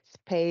the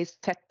space,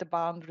 set the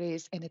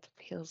boundaries, and it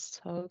feels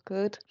so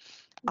good.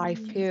 I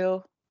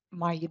feel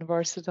my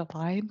universe is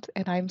aligned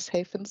and I'm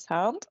safe and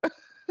sound.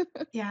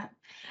 Yeah,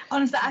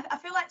 honestly, I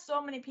feel like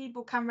so many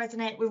people can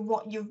resonate with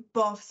what you've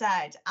both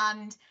said.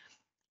 And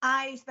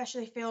I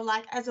especially feel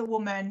like as a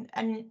woman,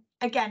 and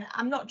again,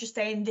 I'm not just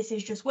saying this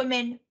is just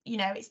women, you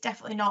know, it's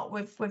definitely not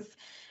with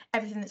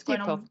everything that's going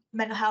on with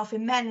mental health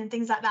in men and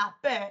things like that,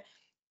 but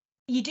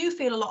you do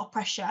feel a lot of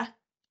pressure,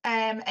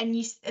 and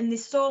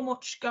there's so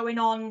much going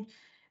on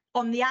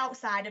the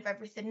outside of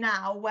everything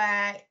now,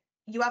 where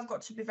you have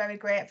got to be very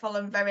grateful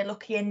and very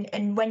lucky,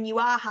 and when you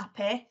are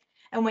happy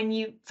and when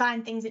you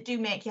find things that do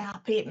make you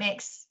happy, it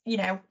makes, you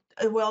know,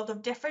 a world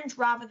of difference,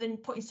 rather than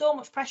putting so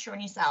much pressure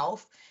on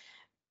yourself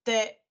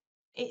that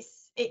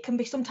it can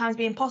be sometimes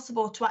be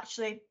impossible to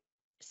actually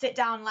sit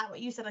down, like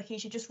what you said,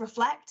 Lakeisha, just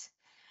reflect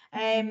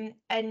and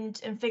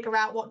figure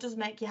out what does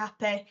make you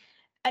happy.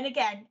 And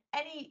again,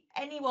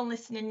 anyone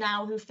listening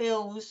now who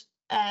feels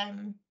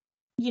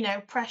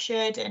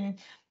pressured and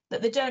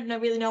that they don't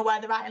really know where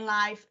they're at in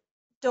life,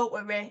 don't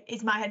worry,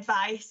 is my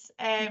advice.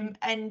 And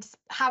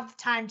have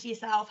time to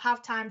yourself,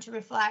 have time to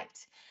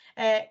reflect.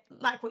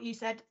 Like what you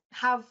said,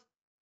 have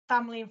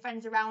family and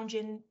friends around you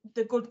and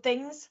the good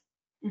things.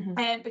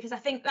 Because I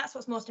think that's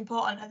what's most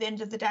important at the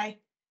end of the day.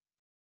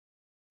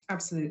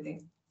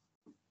 Absolutely.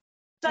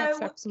 So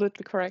that's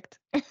absolutely correct.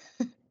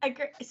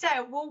 So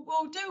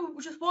we'll do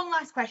just one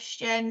last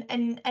question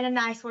and a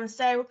nice one.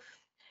 So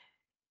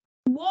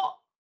what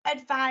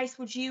advice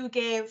would you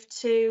give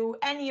to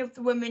any of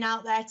the women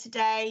out there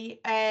today?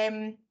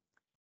 Let's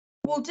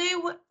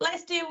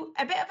do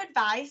a bit of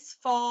advice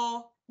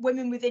for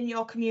women within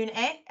your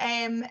community,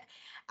 and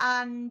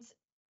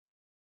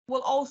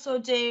we'll also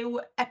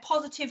do a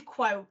positive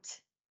quote.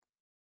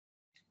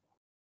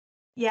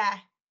 Yeah.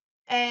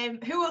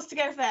 Who wants to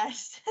go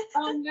first?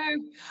 Oh no,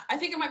 I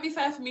think it might be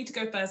fair for me to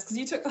go first because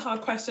you took the hard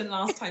question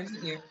last time,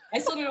 didn't you? I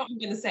still don't know what I'm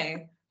going to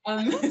say.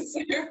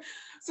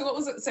 So what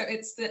was it? So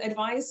it's the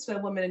advice for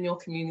women in your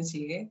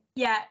community.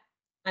 Yeah.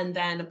 And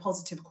then a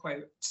positive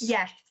quote.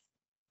 Yes.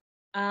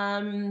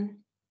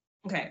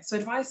 Okay, so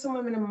advice for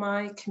women in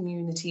my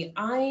community.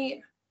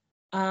 I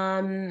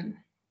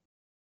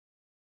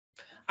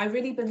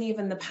really believe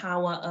in the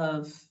power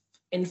of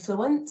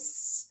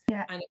influence.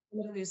 Yeah. And it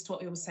kind of alludes to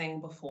what we were saying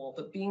before,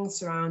 but being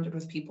surrounded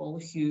with people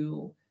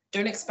who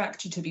don't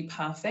expect you to be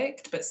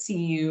perfect, but see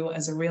you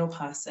as a real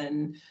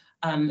person,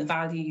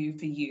 value you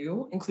for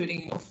you,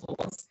 including your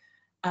flaws,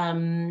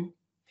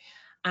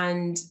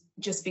 and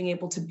just being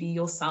able to be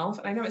yourself.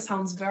 And I know it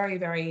sounds very,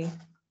 very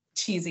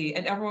cheesy,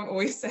 and everyone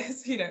always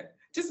says,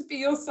 just be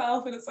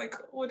yourself. And it's like,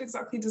 what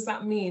exactly does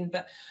that mean?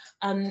 But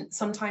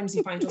sometimes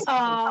you find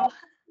yourself.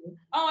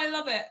 Oh, I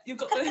love it. You've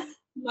got the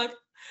like.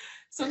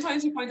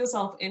 Sometimes you find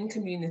yourself in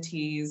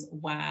communities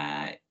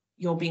where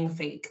you're being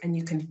fake and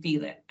you can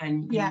feel it,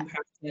 and you have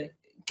to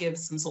give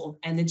some sort of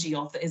energy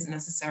off that isn't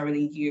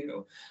necessarily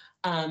you.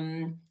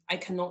 I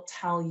cannot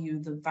tell you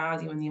the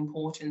value and the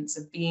importance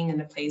of being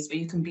in a place where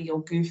you can be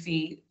your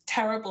goofy,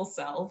 terrible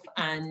self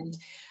and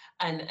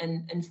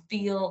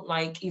feel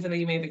like, even though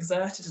you may have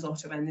exerted a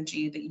lot of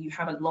energy, that you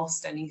haven't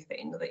lost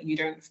anything, that you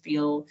don't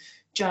feel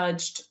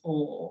judged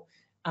or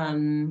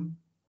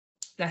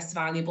less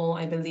valuable.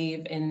 I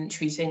believe in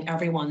treating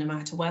everyone, no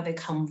matter where they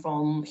come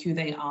from, who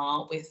they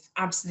are, with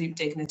absolute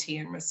dignity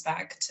and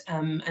respect,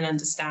 and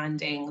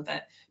understanding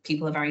that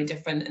people are very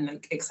different and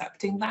like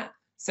accepting that.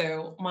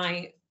 So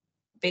my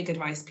big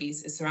advice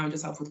piece is surround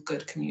yourself with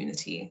good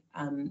community.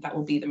 That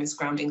will be the most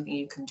grounding thing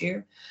you can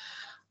do.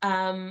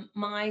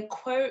 My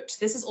quote,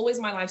 this is always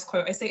my life's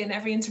quote. I say in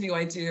every interview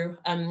I do,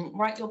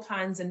 write your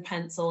plans in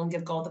pencil and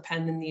give God the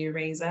pen and the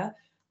eraser.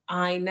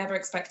 I never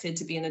expected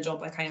to be in a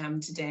job like I am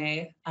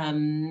today,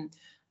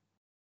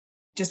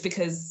 just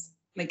because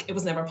it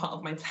was never part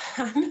of my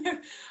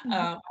plan.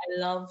 I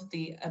love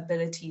the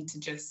ability to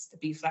just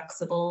be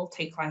flexible,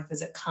 take life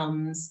as it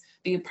comes,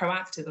 be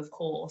proactive, of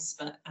course,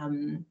 but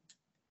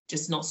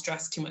just not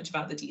stress too much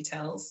about the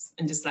details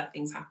and just let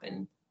things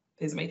happen.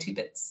 Those are my 2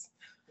 bits.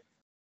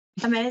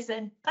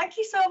 Amazing. Thank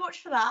you so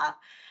much for that.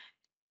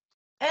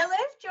 Liv,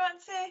 do you want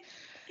to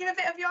give a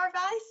bit of your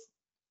advice?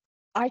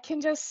 I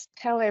can just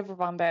tell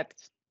everyone that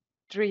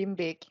dream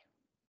big,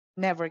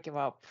 never give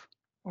up.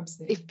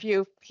 Absolutely. If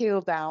you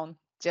feel down,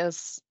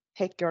 just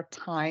take your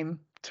time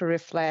to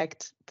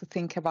reflect, to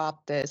think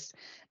about this.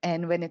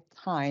 And when it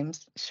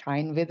times,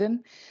 shine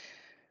within.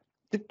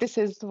 This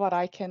is what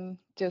I can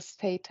just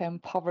say to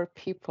empower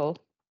people,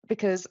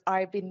 because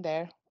I've been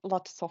there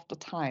lots of the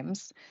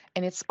times,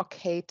 and it's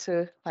okay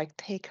to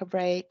take a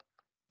break,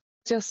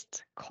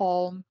 just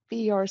calm, be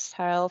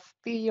yourself,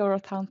 be your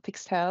authentic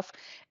self.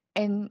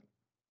 And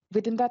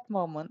within that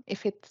moment,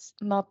 if it's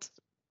not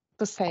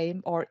the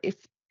same, or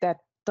if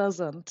that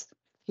doesn't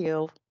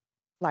feel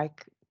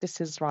like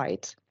this is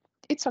right,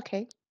 it's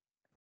okay.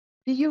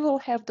 You will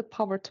have the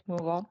power to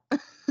move on.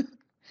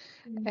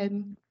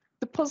 And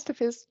the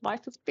positive is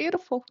life is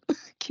beautiful.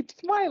 Keep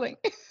smiling.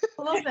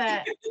 Love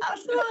it.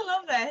 Absolutely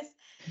love this.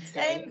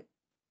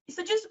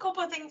 So just a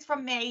couple of things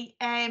from me.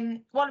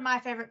 One of my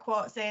favourite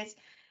quotes is,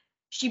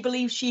 "She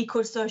believed she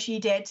could, so she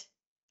did."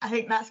 I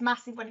think that's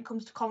massive when it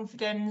comes to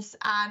confidence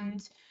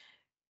and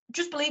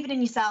just believing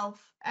in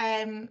yourself.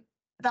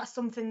 That's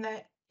something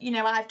that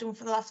I've done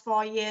for the last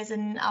 4 years,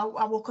 and I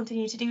will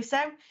continue to do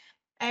so.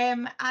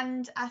 And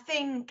I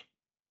think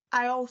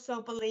I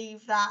also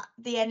believe that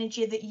the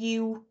energy that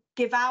you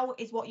give out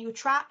is what you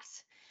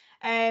attract.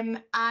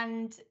 And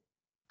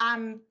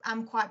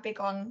I'm quite big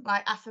on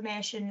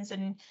affirmations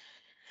and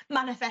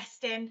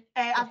manifesting.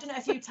 I've done it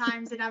a few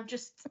times, and I've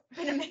just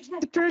been amazed by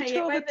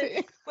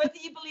it, whether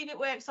you believe it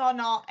works or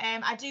not.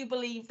 I do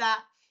believe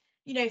that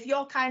if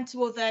you're kind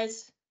to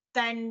others,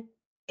 then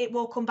it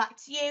will come back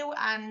to you,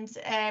 and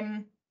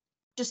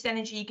just the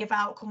energy you give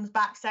out comes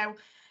back. So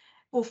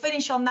we'll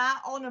finish on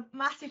that on a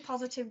massive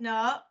positive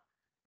note.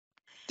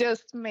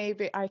 Just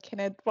maybe I can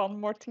add one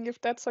more thing, if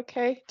that's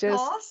okay. Of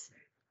course.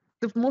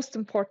 The most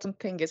important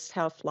thing is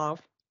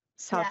self-love,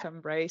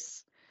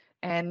 self-embrace.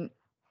 And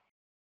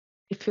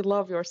if you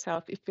love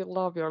yourself, if you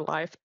love your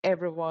life,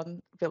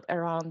 everyone will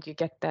around you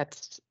get that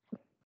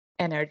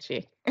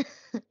energy.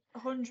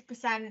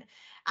 100%.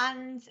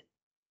 And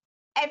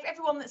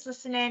everyone that's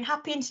listening,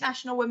 happy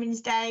International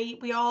Women's Day.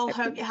 We all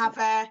hope you have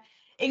a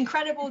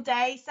incredible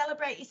day.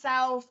 Celebrate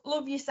yourself,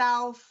 love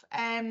yourself,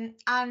 and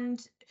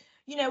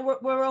you know,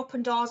 we're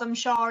open doors. I'm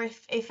sure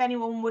if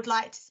anyone would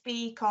like to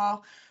speak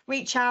or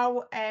reach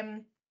out,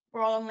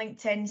 we're all on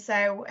LinkedIn.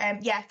 So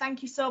yeah,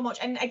 thank you so much.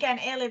 And again,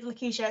 Ailiv,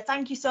 Lakeisha,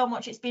 thank you so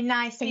much. It's been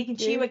nice speaking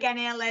to you again,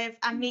 Ailiv,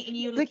 and meeting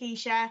you,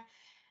 Lakeisha.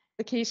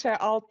 Lakeisha,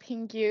 I'll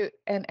ping you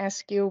and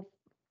ask you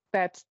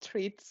that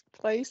treat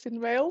place in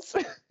Wales.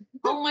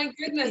 Oh my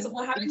goodness,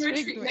 we're having a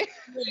retreat.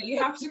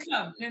 You have to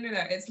come. No,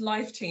 it's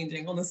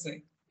life-changing,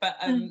 honestly. But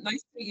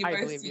nice to meet you both. I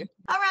believe you.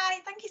 All right,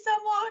 thank you so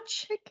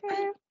much. Take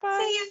care. Bye.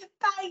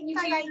 See you.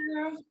 Bye.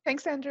 Bye.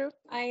 Thanks, Andrew.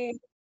 Bye.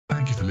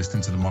 Thank you for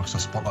listening to the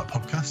Microsoft Spotlight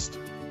podcast.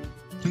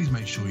 Please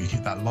make sure you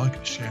hit that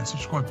like, share and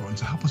subscribe button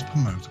to help us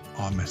promote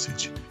our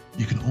message.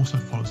 You can also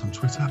follow us on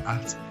Twitter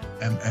at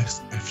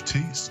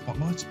MSFT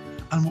Spotlight,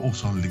 and we're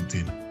also on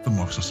LinkedIn, the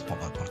Microsoft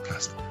Spotlight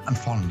podcast. And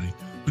finally,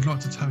 we'd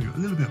like to tell you a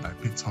little bit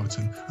about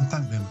BitTitan and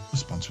thank them for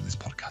sponsoring this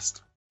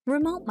podcast.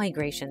 Remote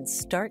migrations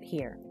start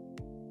here.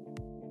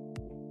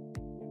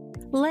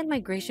 Let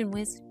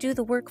MigrationWiz do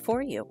the work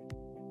for you.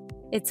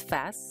 It's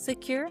fast,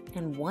 secure,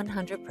 and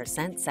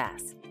 100%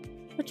 SaaS,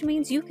 which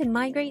means you can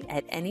migrate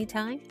at any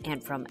time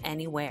and from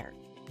anywhere.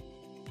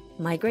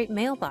 Migrate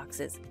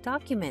mailboxes,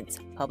 documents,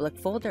 public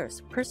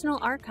folders, personal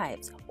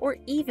archives, or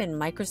even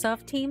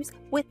Microsoft Teams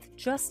with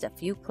just a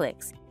few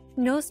clicks.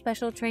 No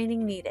special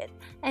training needed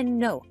and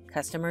no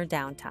customer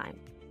downtime.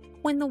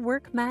 When the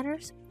work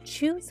matters,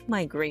 choose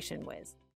MigrationWiz.